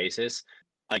daily basis.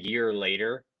 A year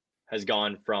later has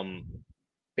gone from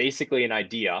basically an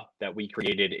idea that we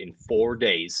created in 4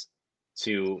 days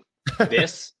to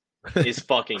this is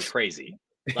fucking crazy.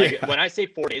 Like when I say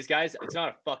 4 days, guys, it's not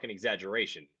a fucking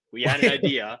exaggeration. We had an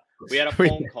idea. We had a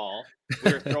phone call.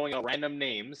 We were throwing out random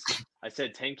names. I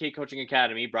said 10K Coaching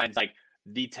Academy. Brian's like,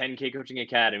 the 10K Coaching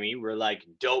Academy. We're like,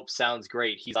 dope, sounds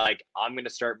great. He's like, I'm going to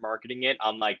start marketing it.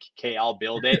 I'm like, okay, I'll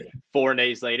build it. 4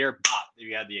 days later,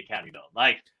 we had the academy built.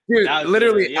 Like, dude,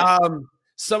 literally,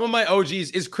 some of my OGs,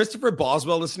 is Christopher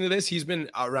Boswell listening to this? He's been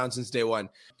around since day one.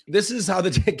 This is how the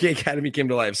 10K Academy came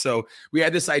to life. So we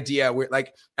had this idea where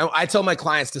like, I tell my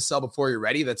clients to sell before you're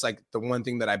ready. That's like the one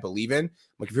thing that I believe in.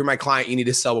 Like if you're my client, you need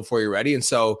to sell before you're ready. And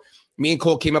so me and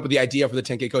Cole came up with the idea for the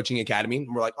 10K Coaching Academy. And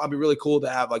we're like, oh, it'd be really cool to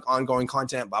have like ongoing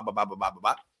content, blah, blah, blah, blah, blah,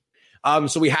 blah, blah.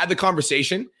 So we had the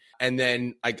conversation. And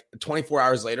then like 24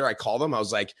 hours later, I called him. I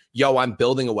was like, yo, I'm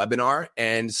building a webinar.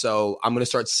 And so I'm going to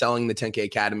start selling the 10K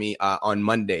Academy on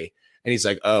Monday. And he's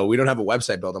like, oh, we don't have a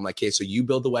website built. I'm like, okay, so you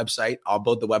build the website. I'll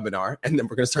build the webinar. And then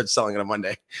we're going to start selling it on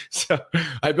Monday. So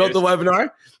I built the webinar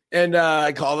and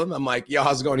I called him. I'm like, yo,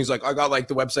 how's it going? He's like, I got like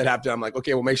the website half done. I'm like,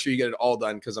 okay, well, make sure you get it all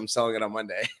done because I'm selling it on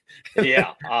Monday.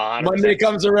 Yeah. Monday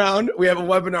comes around. We have a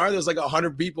webinar. There's like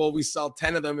 100 people. We sell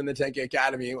 10 of them in the 10K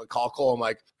Academy. I call Cole. I'm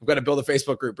like, I've got to build a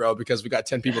Facebook group, bro, because we got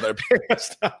 10 people that are paying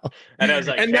us now. And I was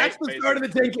like, and that's the start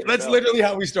of the 10K. That's literally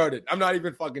how we started. I'm not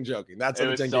even fucking joking. That's how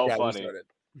the 10K Academy started.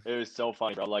 It was so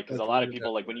funny, bro. Like, because a lot of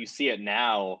people, like, when you see it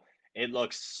now, it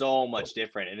looks so much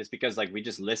different. And it's because, like, we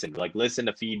just listened. Like, listen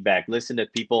to feedback. Listen to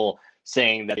people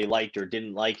saying that they liked or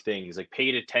didn't like things. Like,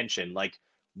 paid attention. Like,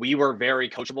 we were very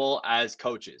coachable as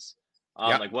coaches.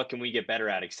 Like, what can we get better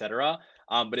at, etc.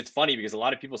 But it's funny because a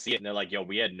lot of people see it and they're like, yo,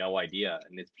 we had no idea.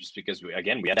 And it's just because, we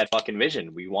had that fucking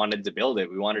vision. We wanted to build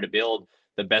it. We wanted to build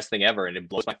the best thing ever. And it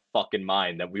blows my fucking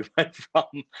mind that we went from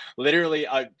literally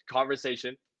a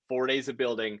conversation 4 days of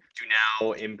building to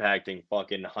now impacting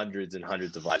fucking hundreds and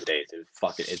hundreds of live days.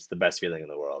 It's the best feeling in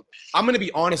the world. I'm going to be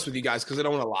honest with you guys because I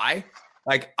don't want to lie.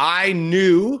 Like I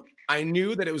knew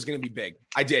that it was going to be big.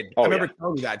 I did. I remember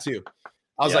telling you that too.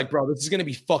 I was like, bro, this is going to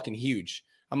be fucking huge.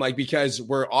 I'm like, because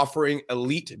we're offering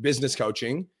elite business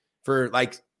coaching for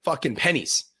like fucking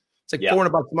pennies. It's like $400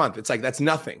 a month. It's like, that's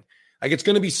nothing. Like it's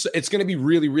going to be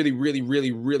really, really, really,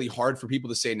 really, really hard for people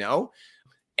to say no.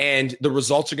 And the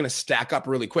results are going to stack up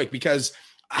really quick because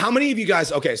how many of you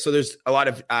guys, okay, so there's a lot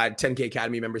of 10K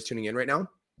Academy members tuning in right now.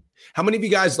 How many of you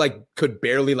guys like could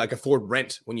barely like afford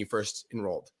rent when you first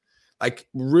enrolled? Like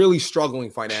really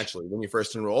struggling financially when you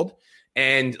first enrolled.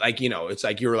 And like, you know, it's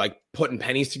like you were like putting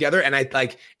pennies together and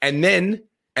and then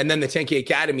the 10K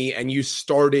Academy and you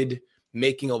started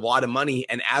making a lot of money.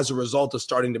 And as a result of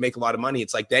starting to make a lot of money,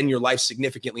 it's like then your life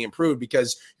significantly improved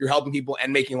because you're helping people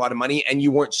and making a lot of money and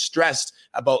you weren't stressed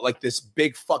about like this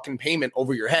big fucking payment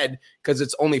over your head because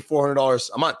it's only $400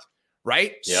 a month,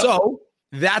 right? Yep. So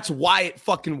that's why it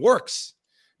fucking works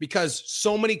because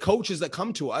so many coaches that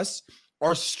come to us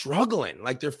are struggling,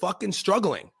 like they're fucking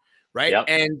struggling, right? Yep.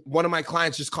 And one of my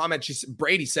clients just commented,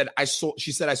 Brady said, I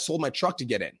sold my truck to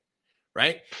get in,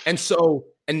 right?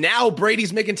 And now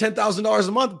Brady's making $10,000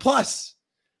 a month plus.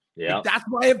 Yeah, like that's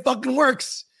why it fucking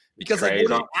works because like we're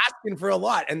not asking for a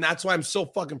lot, and that's why I'm so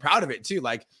fucking proud of it too.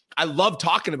 Like I love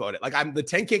talking about it. Like the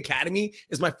 10K Academy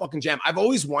is my fucking jam. I've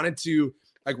always wanted to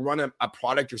like run a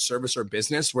product or service or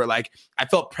business where like I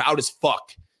felt proud as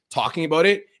fuck talking about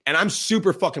it And I'm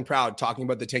super fucking proud talking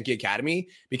about the 10K Academy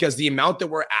because the amount that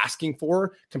we're asking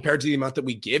for compared to the amount that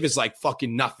we give is like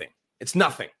fucking nothing. It's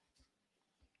nothing.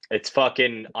 It's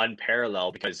fucking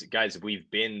unparalleled because, guys, we've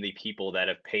been the people that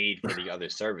have paid for the other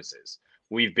services.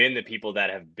 We've been the people that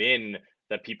have been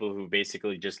the people who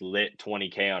basically just lit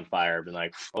 20K on fire. Been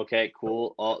like, okay,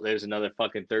 cool. Oh, there's another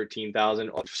fucking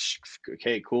 13,000. Oh,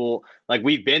 okay, cool. Like,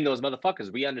 we've been those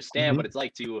motherfuckers. We understand what it's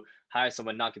like to hire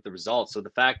someone, not get the results. So the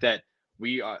fact that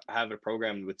we have a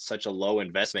program with such a low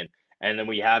investment, and then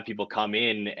we have people come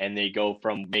in and they go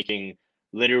from making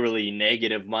literally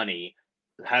negative money,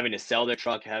 having to sell their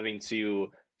truck, having to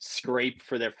scrape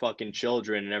for their fucking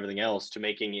children and everything else, to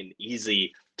making an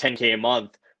easy 10K a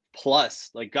month. Plus,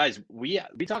 like, guys, we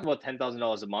talk about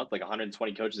 $10,000 a month, like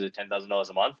 120 coaches at $10,000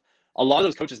 a month. A lot of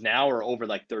those coaches now are over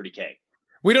like 30K.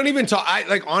 We don't even talk.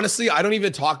 Honestly, I don't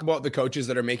even talk about the coaches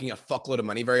that are making a fuckload of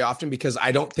money very often because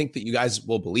I don't think that you guys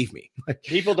will believe me.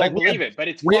 People don't believe it, but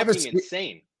it's fucking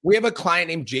insane. We have a client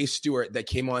named Jay Stewart that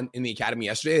came on in the academy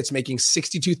yesterday. It's making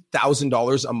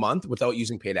 $62,000 a month without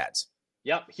using paid ads.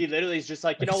 Yep. He literally is just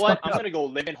like, you know what? I'm going to go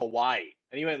live in Hawaii.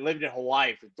 And he went and lived in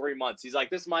Hawaii for 3 months. He's like,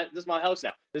 this is my house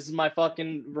now. This is my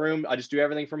fucking room. I just do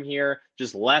everything from here.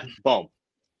 Just left. Boom.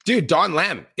 Dude, Don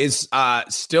Lamb is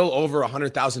still over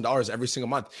 $100,000 every single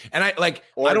month. And I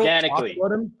organically. I don't talk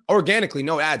about him. Organically,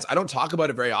 no ads. I don't talk about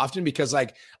it very often because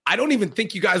like I don't even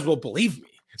think you guys will believe me.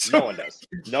 So no one does.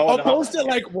 No one. I'll post it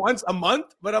like once a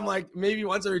month, but I'm like maybe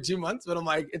once every 2 months. But I'm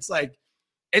like, it's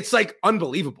like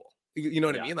unbelievable. You know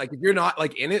what I mean? Like if you're not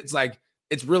like in it, it's like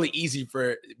it's really easy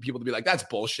for people to be like, that's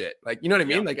bullshit. Like, you know what I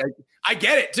mean? Like I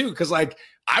get it too, because like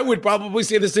I would probably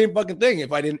say the same fucking thing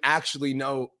if I didn't actually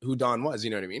know who Don was.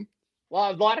 You know what I mean?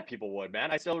 Well, a lot of people would,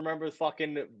 man. I still remember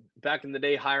fucking back in the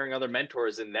day hiring other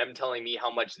mentors and them telling me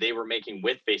how much they were making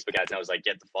with Facebook ads. And I was like,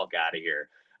 get the fuck out of here.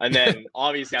 And then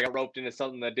obviously I got roped into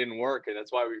something that didn't work. And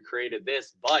that's why we created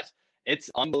this. But it's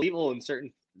unbelievable in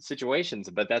certain situations.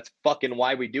 But that's fucking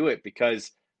why we do it,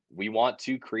 because we want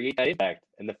to create that impact.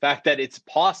 And the fact that it's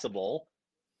possible,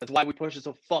 that's why we push it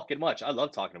so fucking much. I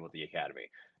love talking about the academy.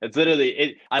 It's literally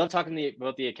it. I love talking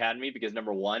about the academy because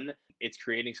number one, it's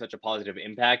creating such a positive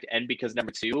impact, and because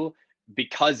number two,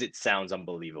 because it sounds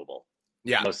unbelievable.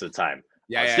 Yeah, most of the time.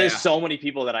 There's so many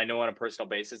people that I know on a personal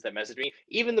basis that message me.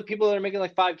 Even the people that are making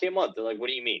like $5K a month, they're like, "What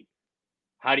do you mean?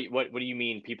 What do you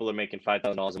mean people are making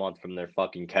 $5,000 a month from their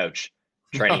fucking couch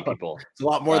training people?" It's a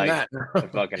lot more than that.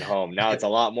 Fucking home. Now it's a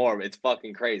lot more. It's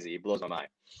fucking crazy. It blows my mind.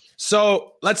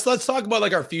 So let's talk about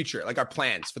like our future, like our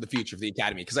plans for the future of the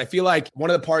academy. Cause I feel like one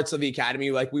of the parts of the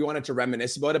academy, like we wanted to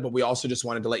reminisce about it, but we also just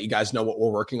wanted to let you guys know what we're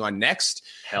working on next.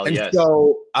 Hell yes.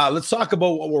 So let's talk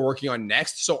about what we're working on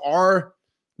next. So our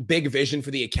big vision for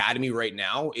the academy right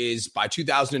now is by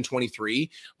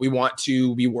 2023, we want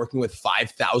to be working with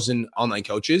 5,000 online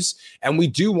coaches. And we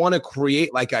do want to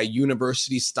create like a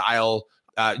university style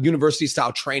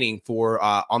training for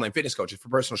online fitness coaches, for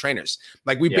personal trainers.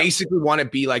 Like we basically want to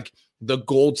be like the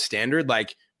gold standard.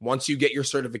 Like once you get your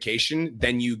certification,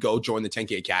 then you go join the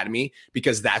 10K Academy,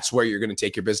 because that's where you're going to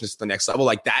take your business to the next level.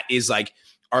 Like that is like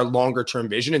our longer term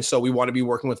vision. And so we want to be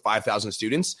working with 5,000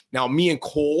 students. Now, me and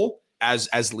Cole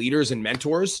as leaders and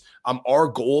mentors, our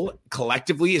goal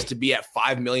collectively is to be at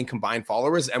 5 million combined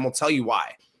followers. And we'll tell you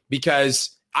why,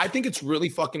 because I think it's really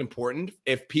fucking important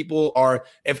if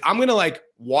I'm going to like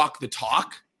walk the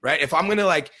talk, right? If I'm going to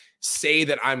like say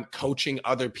that I'm coaching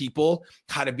other people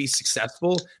how to be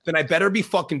successful, then I better be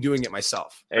fucking doing it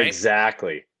myself. Right?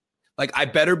 Exactly. Like I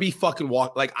better be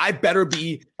I better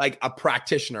be like a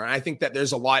practitioner. And I think that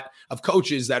there's a lot of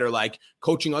coaches that are like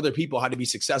coaching other people how to be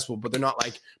successful, but they're not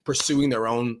like pursuing their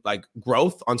own like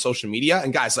growth on social media.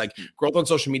 And guys, like growth on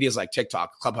social media is like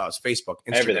TikTok, Clubhouse, Facebook,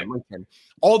 Instagram, LinkedIn,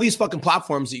 all these fucking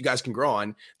platforms that you guys can grow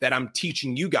on, that I'm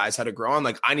teaching you guys how to grow on.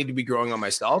 Like I need to be growing on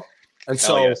myself. And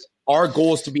so our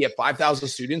goal is to be at 5,000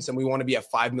 students, and we want to be at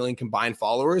 5 million combined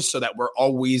followers, so that we're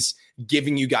always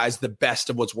giving you guys the best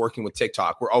of what's working with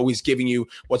TikTok. We're always giving you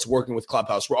what's working with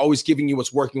Clubhouse. We're always giving you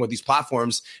what's working with these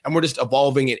platforms, and we're just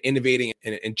evolving and innovating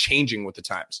and changing with the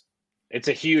times. It's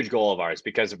a huge goal of ours,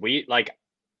 because we like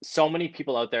so many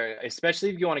people out there,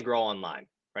 especially if you want to grow online,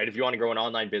 right? If you want to grow an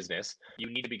online business, you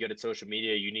need to be good at social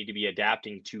media. You need to be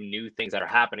adapting to new things that are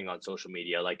happening on social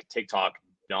media, like TikTok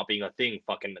not being a thing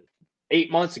fucking 8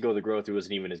 months ago. The growth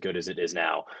wasn't even as good as it is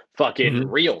now. Fucking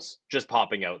reels just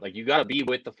popping out. Like you got to be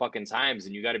with the fucking times,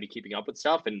 and you got to be keeping up with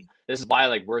stuff. And this is why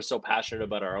like we're so passionate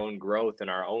about our own growth and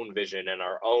our own vision and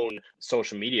our own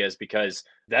social medias, because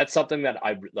that's something that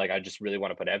I just really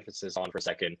want to put emphasis on for a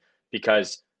second,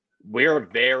 because we're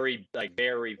very,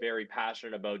 very, very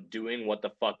passionate about doing what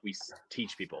the fuck we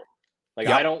teach people. Like,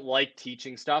 I don't like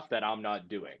teaching stuff that I'm not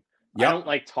doing. I don't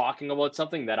like talking about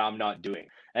something that I'm not doing.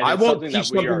 And I won't teach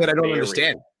something that I don't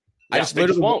understand. I just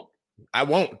literally won't. I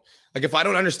won't. Like, if I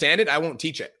don't understand it, I won't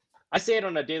teach it. I say it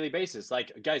on a daily basis.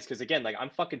 Like, guys, because again, like, I'm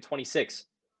fucking 26.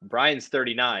 Brian's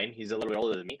 39. He's a little bit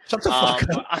older than me. Shut the fuck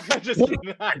up. I'm just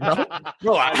kidding.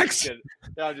 Relax.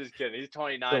 I'm just kidding. He's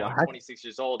 29. I'm 26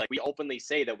 years old. Like, we openly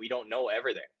say that we don't know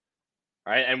everything.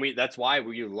 Right. And that's why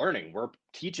we're learning. We're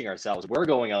teaching ourselves. We're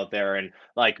going out there and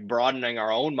like broadening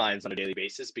our own minds on a daily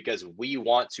basis because we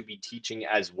want to be teaching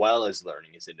as well as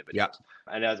learning as individuals.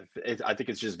 Yeah. And I think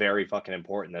it's just very fucking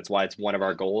important. That's why it's one of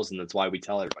our goals. And that's why we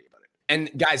tell everybody about it.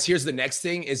 And guys, here's the next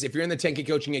thing is if you're in the 10K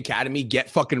Coaching Academy, get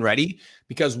fucking ready,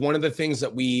 because one of the things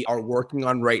that we are working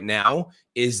on right now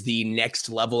is the next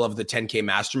level of the 10K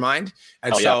Mastermind.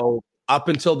 And up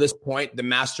until this point, the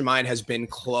Mastermind has been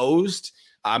closed.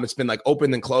 It's been like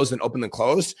open and closed and open and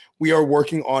closed. We are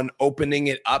working on opening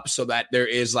it up so that there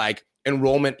is like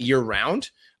enrollment year round.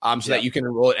 That you can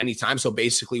enroll at any time. So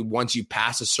basically, once you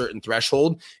pass a certain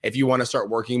threshold, if you want to start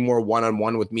working more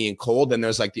one-on-one with me and Cole, then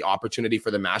there's like the opportunity for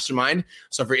the mastermind.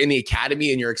 So if you're in the academy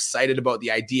and you're excited about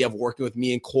the idea of working with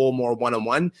me and Cole more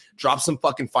one-on-one, drop some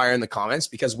fucking fire in the comments,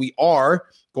 because we are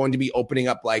going to be opening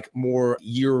up like more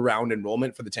year-round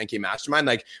enrollment for the 10K Mastermind.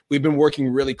 Like, we've been working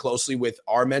really closely with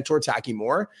our mentor, Taki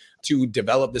Moore, to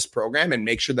develop this program and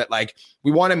make sure that like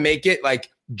we want to make it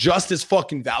like just as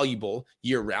fucking valuable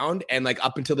year round. And like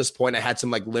up until this point, I had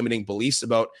some like limiting beliefs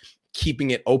about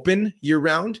keeping it open year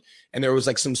round. And there was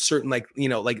like some certain like, you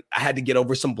know, like I had to get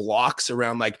over some blocks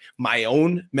around like my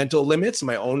own mental limits,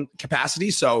 my own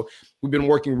capacity. So we've been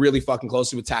working really fucking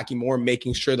closely with Taki Moore,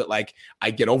 making sure that like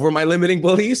I get over my limiting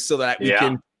beliefs so that we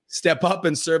can step up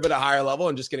and serve at a higher level,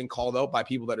 and just getting called out by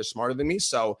people that are smarter than me.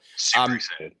 So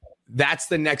that's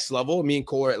the next level. Me and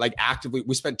Cole are like actively,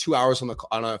 we spent 2 hours on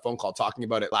a phone call talking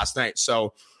about it last night.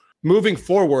 So moving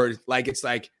forward, like it's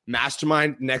like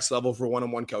mastermind next level for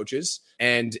one-on-one coaches.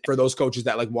 And for those coaches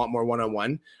that like want more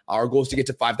one-on-one, our goal is to get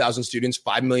to 5,000 students,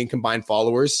 5 million combined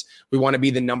followers. We want to be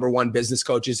the number one business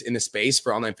coaches in the space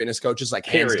for online fitness coaches, like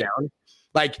hands down.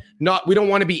 Like we don't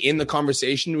want to be in the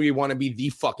conversation. We want to be the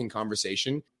fucking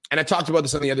conversation. And I talked about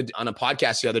this on a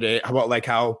podcast the other day about like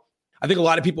how I think a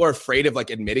lot of people are afraid of like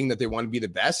admitting that they want to be the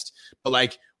best, but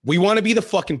like we want to be the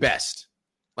fucking best.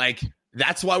 Like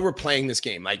that's why we're playing this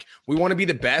game. Like we want to be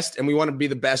the best, and we want to be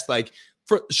the best. Like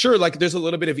for sure, like there's a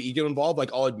little bit of ego involved.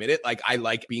 Like I'll admit it. Like I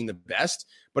like being the best,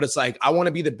 but it's like I want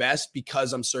to be the best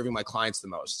because I'm serving my clients the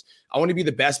most. I want to be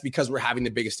the best because we're having the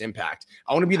biggest impact.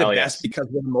 I want to be the best because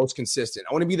we're the most consistent.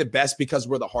 I want to be the best because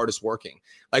we're the hardest working.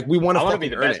 Like we want to be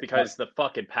the best because the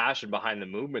fucking passion behind the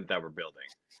movement that we're building.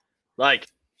 Like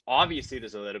obviously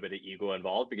there's a little bit of ego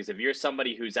involved, because if you're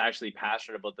somebody who's actually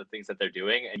passionate about the things that they're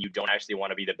doing and you don't actually want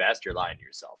to be the best, you're lying to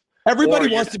yourself.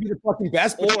 Everybody wants to be the fucking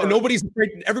best, but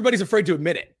everybody's afraid to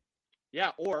admit it.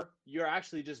 Yeah, or you're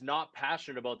actually just not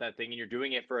passionate about that thing and you're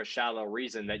doing it for a shallow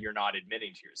reason that you're not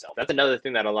admitting to yourself. That's another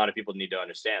thing that a lot of people need to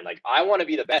understand. Like, I want to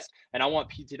be the best, and I want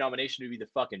PT Domination to be the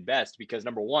fucking best because,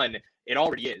 number one, it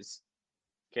already is.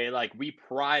 Okay, like we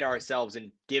pride ourselves in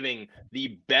giving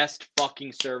the best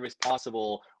fucking service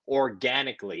possible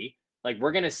organically. Like,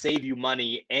 we're going to save you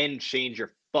money and change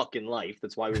your fucking life.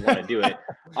 That's why we want to do it.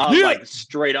 Like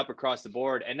straight up across the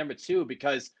board. And number two,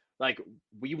 because like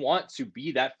we want to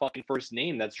be that fucking first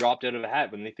name that's dropped out of a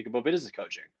hat when they think about business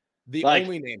coaching. The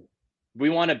only name. We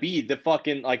want to be the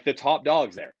fucking like the top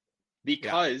dogs there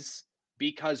because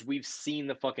we've seen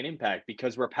the fucking impact,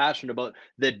 because we're passionate about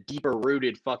the deeper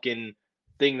rooted fucking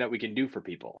thing that we can do for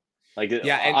people. Like,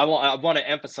 I want to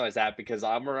emphasize that, because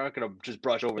we're not going to just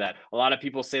brush over that. A lot of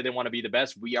people say they want to be the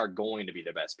best. We are going to be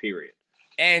the best, period.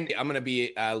 And I'm going to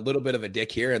be a little bit of a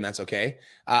dick here, and that's okay.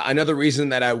 Another reason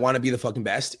that I want to be the fucking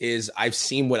best is I've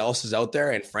seen what else is out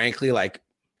there, and frankly, like,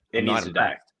 it needs to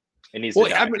die.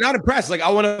 I'm not impressed. Like,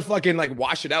 I want to fucking like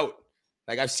wash it out.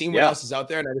 Like, I've seen what else is out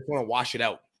there, and I just want to wash it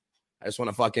out. I just want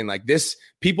to fucking like this.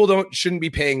 People shouldn't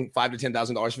be paying $5,000 to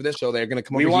 $10,000 for this, so they're going to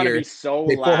come over here, be so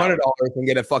pay $400 and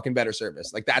get a fucking better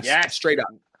service. Like, that's straight up.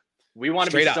 We want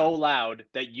to be so loud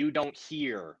that you don't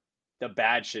hear the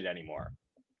bad shit anymore,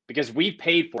 because we've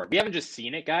paid for it. We haven't just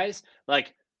seen it, guys.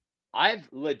 Like, I've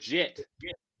legit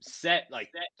set like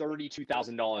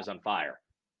 $32,000 on fire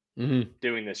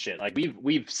doing this shit. Like,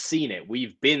 we've seen it.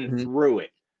 We've been through it.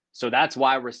 So that's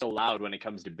why we're so loud when it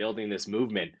comes to building this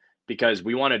movement. Because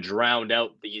we want to drown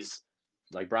out these,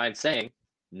 like Brian's saying,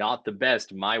 not the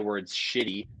best, my words,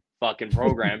 shitty fucking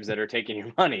programs that are taking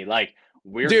your money. Like,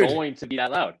 we're going to be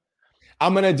that loud.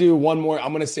 I'm going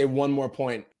to say one more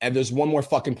point. And there's one more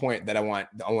fucking point that I want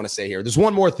to say here. There's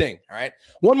one more thing. All right.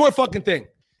 One more fucking thing.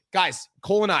 Guys,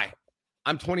 Cole and I,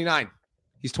 I'm 29.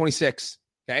 He's 26.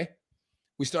 Okay.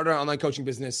 We started our online coaching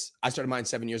business. I started mine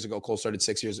 7 years ago. Cole started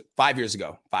 5 years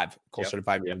ago. Cole started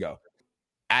 5 years ago.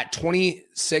 At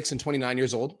 26 and 29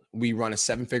 years old, we run a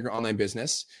 7-figure online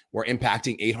business. We're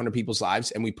impacting 800 people's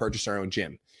lives, and we purchased our own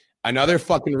gym. Another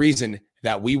fucking reason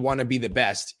that we want to be the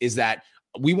best is that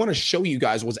we want to show you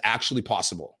guys what's actually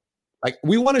possible. Like,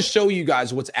 we want to show you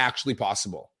guys what's actually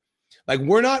possible. Like,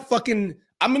 we're not fucking,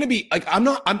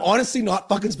 I'm honestly not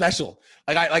fucking special.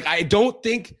 I don't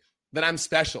think that I'm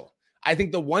special. I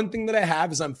think the one thing that I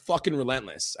have is I'm fucking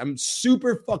relentless. I'm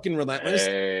super fucking relentless,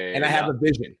 and I have a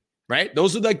vision. Right?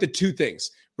 Those are like the two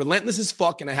things. Relentless as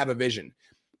fuck, and I have a vision.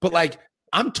 But like,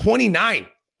 I'm 29.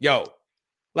 Yo,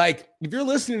 like, if you're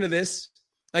listening to this,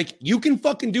 like, you can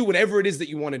fucking do whatever it is that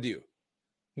you want to do.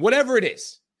 Whatever it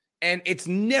is. And it's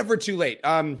never too late.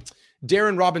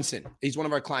 Darren Robinson, he's one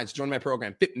of our clients, joined my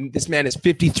program. This man is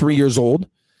 53 years old.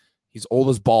 He's old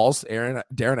as balls.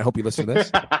 Darren, I hope you listen to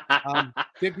this.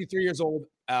 53 years old,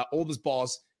 old as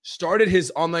balls. Started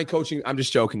his online coaching. I'm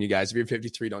just joking, you guys. If you're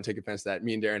 53, don't take offense to that.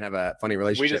 Me and Darren have a funny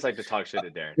relationship. We just like to talk shit to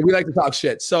Darren. We like to talk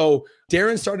shit. So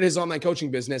Darren started his online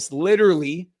coaching business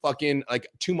literally fucking like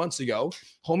 2 months ago.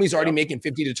 Homie's already making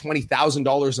 $50,000 to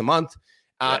 $20,000 a month.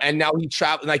 And now he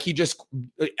traveled, like, he just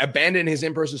abandoned his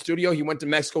in-person studio. He went to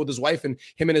Mexico with his wife, and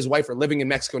him and his wife are living in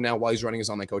Mexico now while he's running his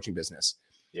online coaching business.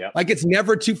 Yeah. Like, it's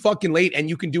never too fucking late, and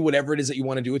you can do whatever it is that you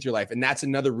want to do with your life. And that's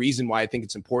another reason why I think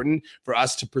it's important for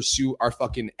us to pursue our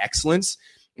fucking excellence,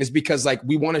 is because, like,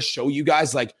 we want to show you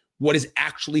guys, like, what is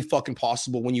actually fucking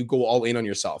possible when you go all in on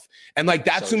yourself. And like,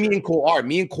 that's so who me and Cole are.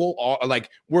 Me and Cole are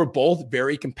like, we're both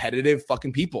very competitive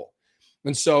fucking people.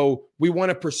 And so we want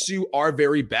to pursue our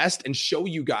very best and show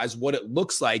you guys what it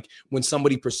looks like when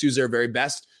somebody pursues their very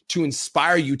best, to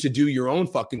inspire you to do your own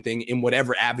fucking thing in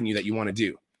whatever avenue that you want to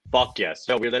do. Fuck yes.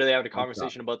 So we were literally having a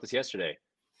conversation about this yesterday.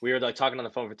 We were like talking on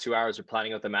the phone for 2 hours. We're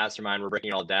planning out the mastermind. We're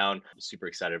breaking it all down. I'm super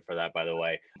excited for that, by the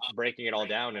way. Breaking it all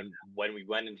down. And when we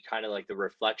went into kind of like the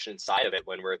reflection side of it,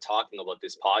 when we were talking about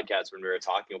this podcast, when we were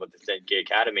talking about the 10K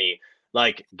Academy,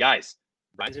 like, guys,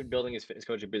 Brian's been building his fitness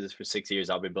coaching business for 6 years.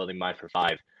 I've been building mine for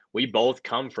 5. We both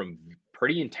come from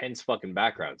pretty intense fucking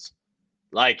backgrounds,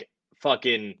 like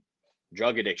fucking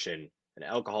drug addiction and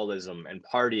alcoholism and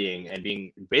partying and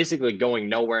being basically going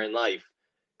nowhere in life,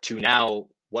 to now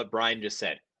what Brian just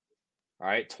said. All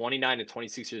right, 29 to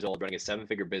 26 years old, running a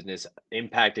 7-figure business,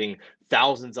 impacting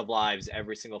thousands of lives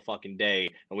every single fucking day,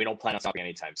 and we don't plan on stopping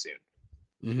anytime soon.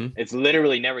 Mm-hmm. It's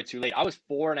literally never too late. I was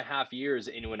 4.5 years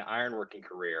into an ironworking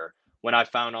career when I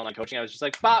found online coaching. I was just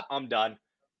like, bop, I'm done.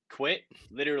 Quit,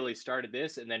 literally started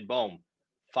this, and then boom,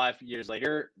 5 years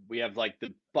later, we have like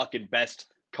the fucking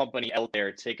best company out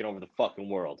there taking over the fucking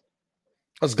world.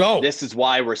 Let's go. This is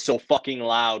why we're so fucking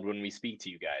loud when we speak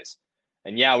to you guys.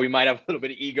 And yeah, we might have a little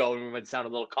bit of ego and we might sound a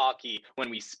little cocky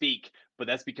when we speak, but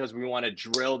that's because we want to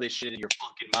drill this shit in your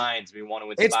fucking minds. We want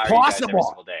to inspire you guys every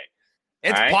single day.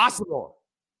 It's possible.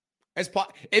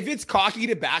 If it's cocky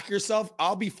to back yourself,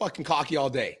 I'll be fucking cocky all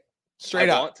day. Straight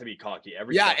up. I want to be cocky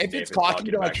every if it's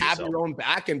cocky to like have your own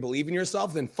back and believe in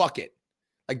yourself, then fuck it.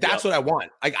 Like, that's what I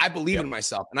want. Like, I believe in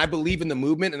myself, and I believe in the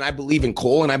movement, and I believe in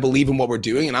Cole, and I believe in what we're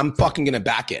doing, and I'm fucking going to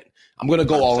back it. I'm going to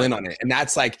go all in on it. And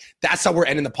that's how we're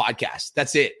ending the podcast.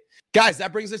 That's it. Guys,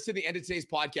 that brings us to the end of today's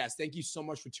podcast. Thank you so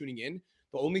much for tuning in.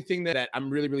 The only thing that I'm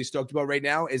really, really stoked about right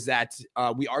now is that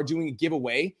we are doing a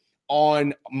giveaway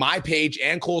on my page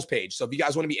and Cole's page. So if you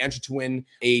guys want to be entered to win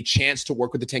a chance to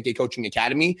work with the 10K Coaching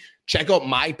Academy, check out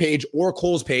my page or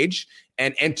Cole's page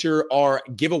and enter our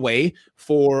giveaway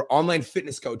for online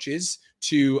fitness coaches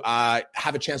to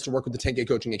have a chance to work with the 10K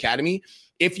Coaching Academy.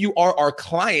 If you are our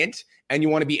client and you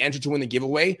want to be entered to win the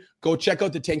giveaway, go check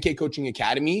out the 10K Coaching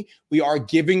Academy. We are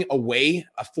giving away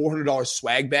a $400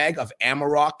 swag bag of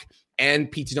Amarok and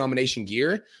PT Domination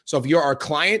gear. So if you're our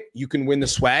client, you can win the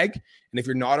swag. And if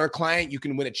you're not our client, you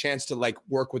can win a chance to like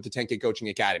work with the 10K Coaching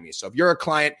Academy. So if you're a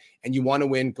client and you want to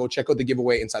win, go check out the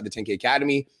giveaway inside the 10K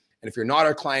Academy. And if you're not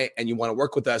our client and you want to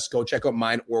work with us, go check out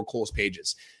mine or Cole's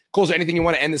pages. Cole, is there anything you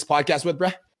want to end this podcast with,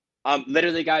 bruh?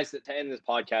 Literally, guys, to end this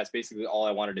podcast, basically all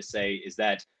I wanted to say is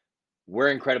that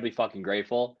we're incredibly fucking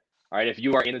grateful. All right, if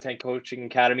you are in the 10K Coaching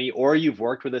Academy or you've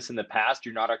worked with us in the past,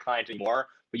 you're not our client anymore,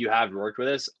 but you have worked with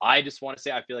us, I just want to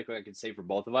say, I feel like I can say for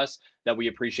both of us that we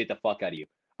appreciate the fuck out of you.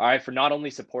 All right, for not only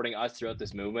supporting us throughout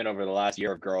this movement over the last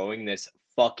year of growing this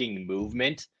fucking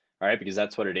movement, all right, because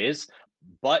that's what it is,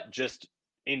 but just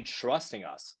entrusting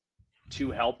us to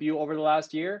help you over the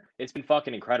last year. It's been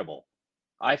fucking incredible.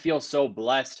 I feel so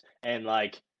blessed and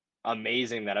like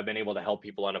amazing that I've been able to help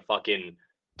people on a fucking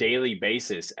daily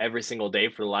basis every single day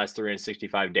for the last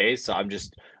 365 days. So I'm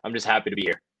just happy to be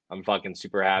here. I'm fucking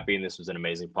super happy, and this was an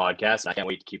amazing podcast. I can't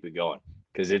wait to keep it going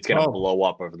because it's gonna blow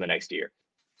up over the next year.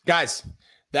 Guys,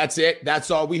 that's it.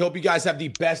 That's all. We hope you guys have the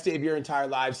best day of your entire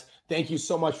lives. Thank you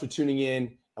so much for tuning in,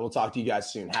 and we'll talk to you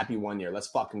guys soon. Happy 1 year. Let's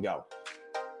fucking go.